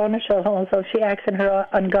the Ribbona Shalom, so if she acts in her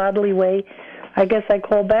ungodly way, I guess I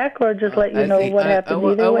call back or just let you know what happened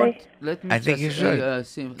either way? I think you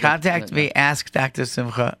should. Contact me, ask Dr.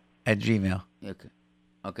 Simcha at Gmail.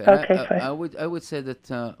 Okay. Fine. I would say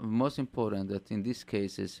that most important that in this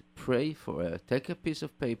case is pray for her. Take a piece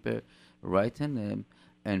of paper, write her name,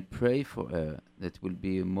 and pray for her. That will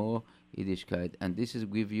be more Yiddishkeit, and this is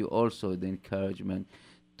give you also the encouragement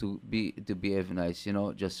to behave nice. You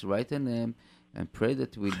know, just write her name and pray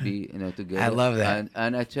that we'll be together. I love that.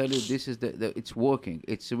 And I tell you, this is it's working.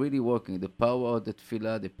 It's really working. The power of the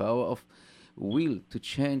tefillah, the power of will to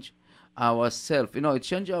change ourselves. You know, it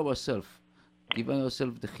change ourselves. Giving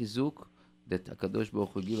ourselves the chizuk that HaKadosh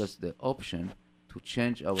Baruch Hu give us the option to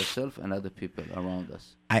change ourselves and other people around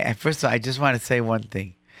us. First of all, I just want to say one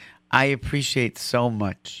thing. I appreciate so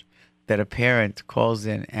much that a parent calls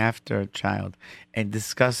in after a child and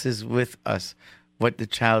discusses with us what the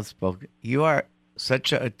child spoke. You are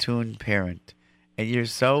such an attuned parent, and you're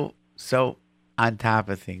so on top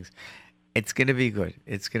of things. It's going to be good.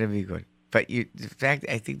 It's going to be good. But in fact,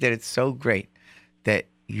 I think that it's so great that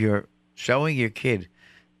you're showing your kid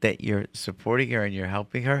that you're supporting her and you're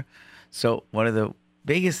helping her. So one of the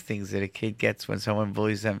biggest things that a kid gets when someone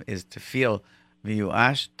bullies them is to feel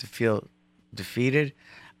miyuash, to feel defeated.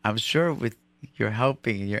 I'm sure with your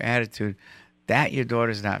helping and your attitude, that your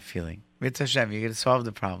daughter's not feeling. Mitzvah Hashem, you're going to solve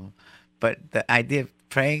the problem. But the idea of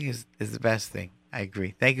praying is the best thing. I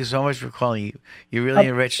agree. Thank you so much for calling. You really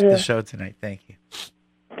enriched the show tonight. Thank you.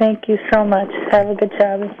 Thank you so much. Have a good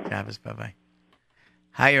Shabbos. Shabbos, bye-bye.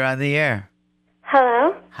 Hi, you're on the air.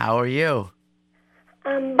 Hello. How are you?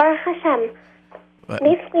 Baruch Hashem. What?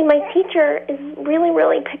 Basically, my teacher is really,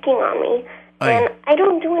 really picking on me, and I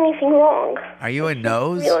don't do anything wrong. Are you a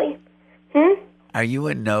nose? Really? Are you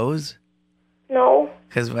a nose? No.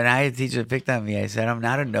 Because when I had a teacher that picked on me, I said, I'm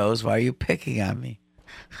not a nose. Why are you picking on me?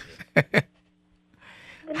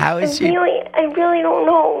 How is she? I really don't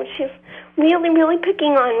know. She's really, really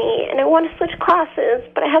picking on me, and I want to switch classes,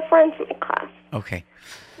 but I have friends in my class. Okay.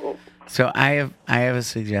 So I have a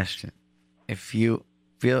suggestion. If you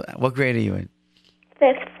feel, what grade are you in?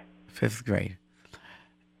 Fifth grade.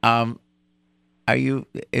 Are you?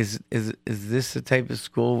 Is this the type of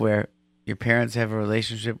school where your parents have a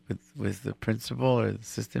relationship with the principal or the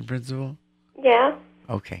assistant principal? Yeah.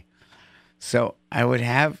 Okay. So I would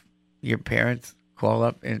have your parents call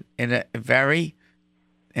up in a very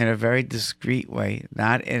discreet way,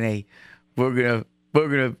 not in a we're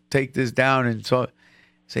gonna take this down and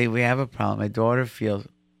say we have a problem. My daughter feels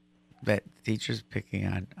that the teacher's picking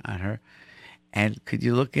on her, and could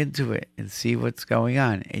you look into it and see what's going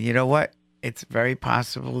on? And you know what? It's very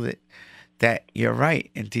possible that you're right,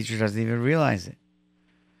 and teacher doesn't even realize it.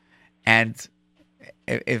 And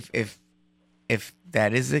if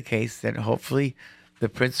that is the case, then hopefully the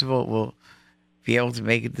principal will be able to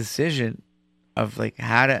make a decision of like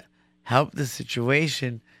how to help the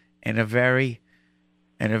situation in a very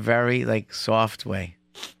like soft way.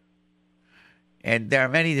 And there are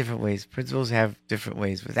many different ways. Principals have different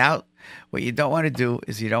ways. What you don't want to do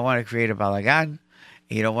is you don't want to create a balagan.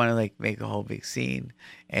 You don't want to like make a whole big scene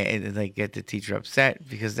and like get the teacher upset,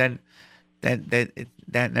 because then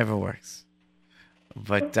that never works.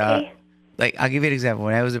 But like I'll give you an example.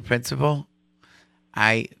 When I was a principal,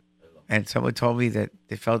 and someone told me that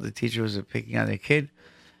they felt the teacher was picking on their kid,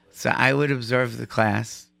 so I would observe the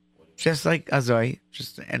class, just like Azoy,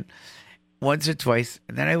 and once or twice,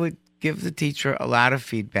 and then I would give the teacher a lot of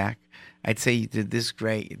feedback. I'd say, you did this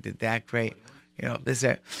great, you did that great, this,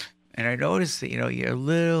 that. And I noticed that, you're a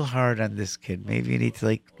little hard on this kid. Maybe you need to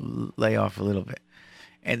like lay off a little bit.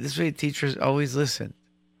 And this way teachers always listen.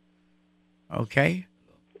 Okay?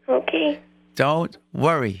 Okay. Don't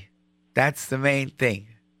worry. That's the main thing.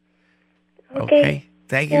 Okay?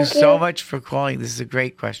 Thank you so much for calling. This is a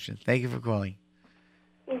great question. Thank you for calling.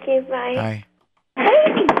 Okay, bye. Bye.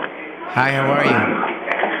 Hi, how are you?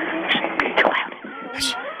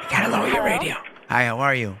 You gotta lower your radio. Hi, how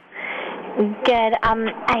are you? Good.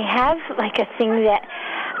 I have like a thing that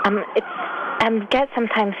I get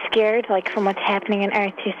sometimes scared, like from what's happening in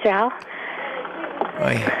Eretz Yisrael.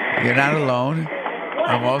 You're not alone.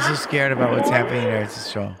 I'm also scared about what's happening in Eretz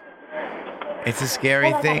Yisrael. It's a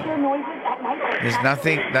scary thing. There's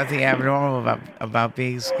nothing abnormal about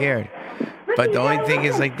being scared. But the only thing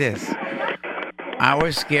is like this.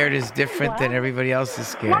 Our scared is different than everybody else is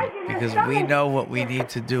scared because we know what we need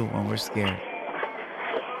to do when we're scared.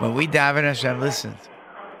 When we daven, Hashem listens.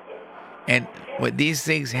 And when these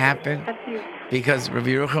things happen, because Rabbi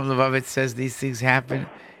Yerucham Levavitz says these things happen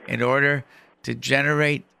in order to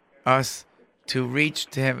generate us to reach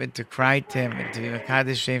to Him and to cry to Him and to be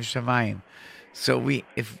Mekadesh Shem Shamayim. So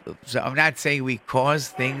I'm not saying we cause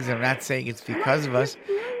things. I'm not saying it's because of us,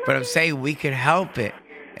 but I'm saying we could help it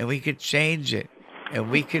and we could change it and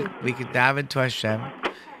we could daven to Hashem,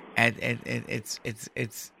 and it's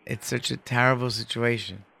such a terrible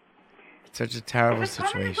situation. It's such a terrible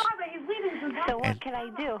situation. So what can I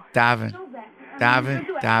do? Daven.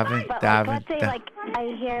 But let's say I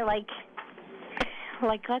hear let's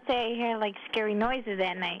say I hear scary noises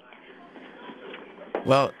at night.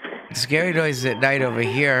 Well, scary noises at night over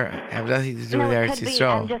here have nothing to do with Eretz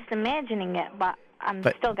Yisrael. I'm just imagining it, but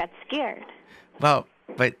still got scared. Well,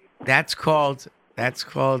 but that's called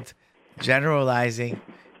generalizing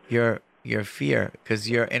your fear because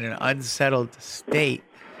you're in an unsettled state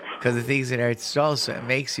because of things in Eretz Yisrael, so it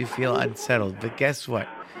makes you feel unsettled. But guess what?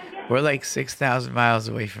 We're like 6,000 miles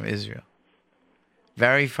away from Israel.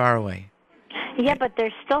 Very far away. Yeah, but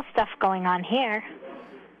there's still stuff going on here.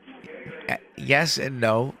 Yes and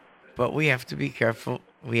no, but we have to be careful.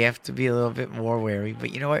 We have to be a little bit more wary.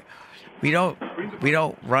 But you know what? We don't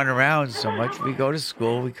run around so much. We go to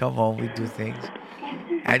school, we come home, we do things.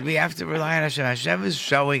 And we have to rely on Hashem. Hashem is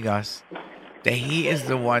showing us that He is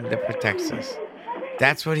the one that protects us.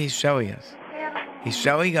 That's what He's showing us. He's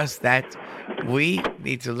showing us that we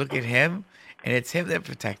need to look at Him, and it's Him that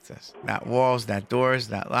protects us. Not walls, not doors,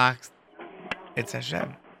 not locks. It's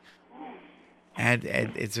Hashem. And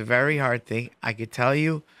it's a very hard thing. I could tell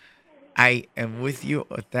you, I am with you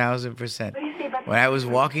 1,000%. When I was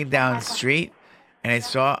walking down the street and I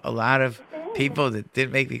saw a lot of people that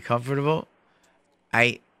didn't make me comfortable,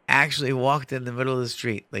 I actually walked in the middle of the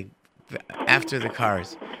street, like after the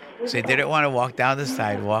cars. So I didn't want to walk down the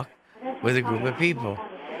sidewalk with a group of people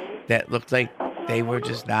that looked like they were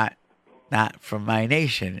just not from my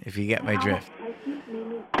nation, if you get my drift.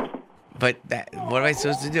 But what am I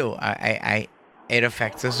supposed to do? It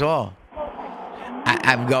affects us all.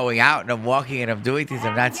 I'm going out and I'm walking and I'm doing things.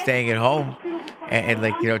 I'm not staying at home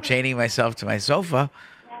and chaining myself to my sofa.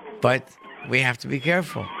 But we have to be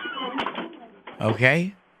careful.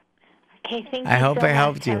 Okay? Okay, thank you. I hope I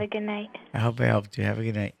helped you. Have a good night. I hope I helped you. Have a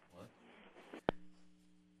good night.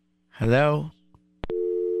 Hello?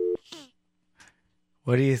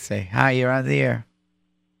 What do you say? Hi, you're on the air.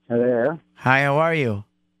 Hello. Hi, how are you?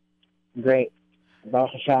 Great.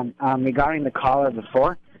 Baruch Hashem. Regarding the caller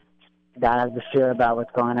before that has the fear about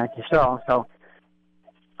what's going on at Yisrael, so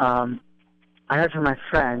I heard from my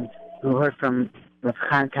friend who heard from Rav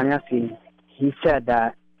Chaim Kanievsky. He said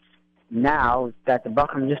that now that the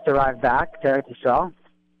Bachram just arrived back to Eretz Yisrael,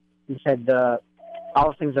 he said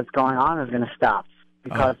all the things that's going on is going to stop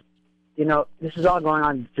because this is all going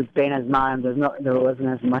on to Bein Hazmanim. There wasn't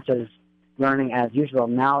as much as learning as usual.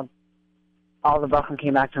 Now all the Bachram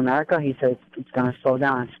came back to America. He said it's going to slow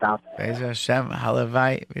down and stop. Be'ez Hashem,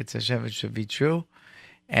 halavai, it's Hashem, it should be true.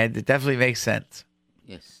 And it definitely makes sense.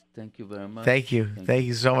 Yes, thank you very much. Thank you. Thank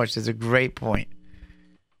you so much. That's a great point.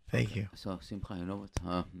 Thank you. So, Simcha, you know what?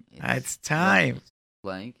 It's time.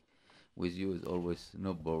 Playing with you is always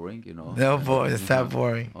not boring, No, it's not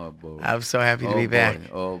boring. Oh, boring. I'm so happy to be back.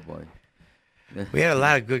 Oh, boy. We had a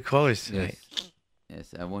lot of good callers tonight.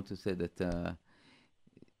 Yes, I want to say that...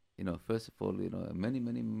 first of all, many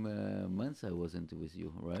months I wasn't with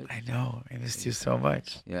you, right? I know. I missed you so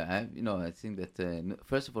much. Yeah, I think that,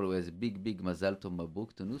 first of all, it was a big Mazal Tov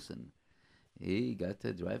Mabuk to Nussen. He got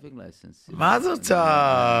a driving license. Mazel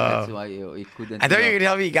Tov. That's why he couldn't... I thought you were going to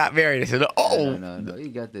tell me he got married. I said, oh. No. He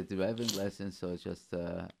got the driving license, so it's just,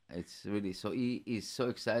 it's really... So he is so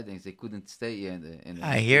exciting, they couldn't stay here.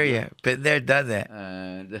 I hear you. Been there, done that.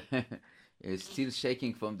 And... He's still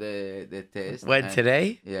shaking from the test. When,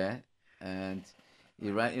 today? Yeah, and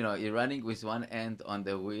you're running with one hand on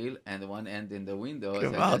the wheel and one hand in the window,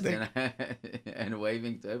 and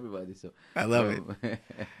waving to everybody. So I love it.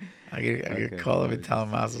 I could call him and tell him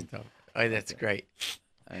Mazel Tov. Oh, that's great.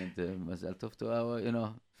 And Mazel Tov to our,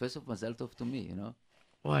 first of all, Mazel Tov to me,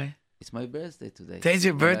 Why? It's my birthday today. Today's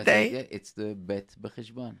your birthday? Yeah, it's the Bet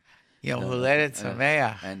B'Cheshvan. Yom Huledet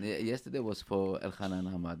Sameach. And yesterday was for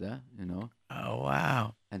Elchanan Hamada, Oh,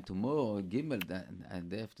 wow. And tomorrow, Gimel, and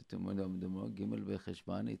day after tomorrow, Gimel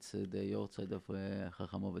B'Cheshvan, it's the Yortzeit of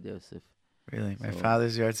Chacham Ovadia Yosef. Really? My So-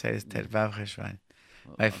 father's yahrzeit is Tetvav Cheshvan.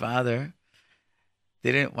 My father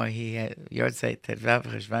didn't want, he had yahrzeit Tetvav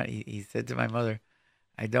Cheshvan. He said to my mother,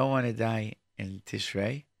 I don't want to die in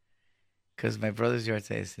Tishrei because my brother's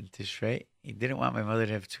yahrzeit is in Tishrei. He didn't want my mother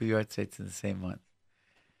to have two yahrzeits in the same month.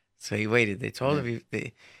 So he waited. They told him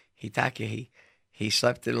he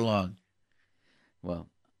slept it along. Well,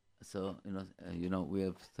 so we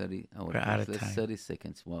have 30. We're out of time. 30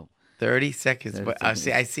 seconds. Wow. 30 seconds. 30 But seconds.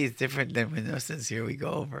 I see it's different than when since here we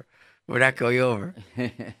go over. We're not going over.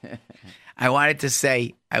 I wanted to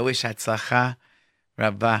say, I wish Hatzlacha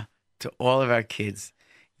Rabbah to all of our kids.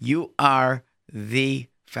 You are the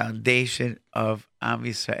foundation of Am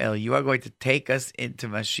Yisrael. You are going to take us into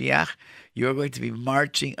Mashiach. You are going to be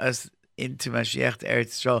marching us into Mashiach to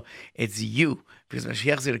Eretz Yisrael. It's you, because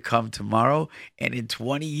Mashiach is going to come tomorrow, and in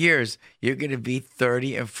 20 years, you're going to be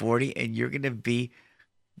 30 and 40, and you're going to be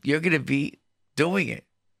doing it.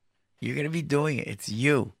 You're going to be doing it. It's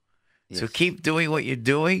you. Yes. So keep doing what you're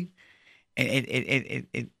doing,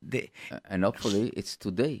 and hopefully it's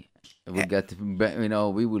today. We got,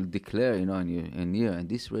 we will declare, in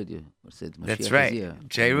this radio. Said Mashiach that's right. is here.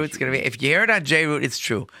 JRoot's going to be. If you hear it on JRoot, it's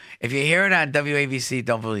true. If you hear it on WABC,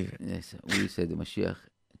 don't believe it. Yes, we said the Mashiach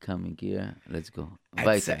coming here. Let's go.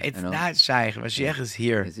 It's not Shaykh. Mashiach is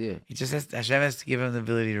here. He's here. He just Hashem has to give him the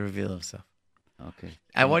ability to reveal himself. Okay.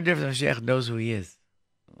 I wonder if the Mashiach knows who he is.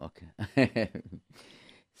 Okay.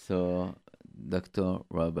 So, Dr.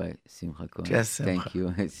 Rabbi Simcha Cohen. Just Simcha. Thank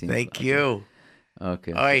you. Simcha. Thank you.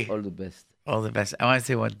 Okay. Oi. So all the best. All the best. I want to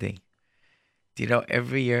say one thing. Do you know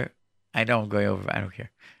every year? I know I'm going over. I don't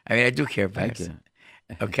care. I mean, I do care. But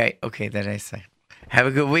Okay. Then I say, have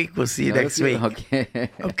a good week. We'll see you next week. Okay.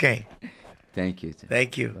 Okay. Thank you.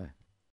 Thank you. Bye.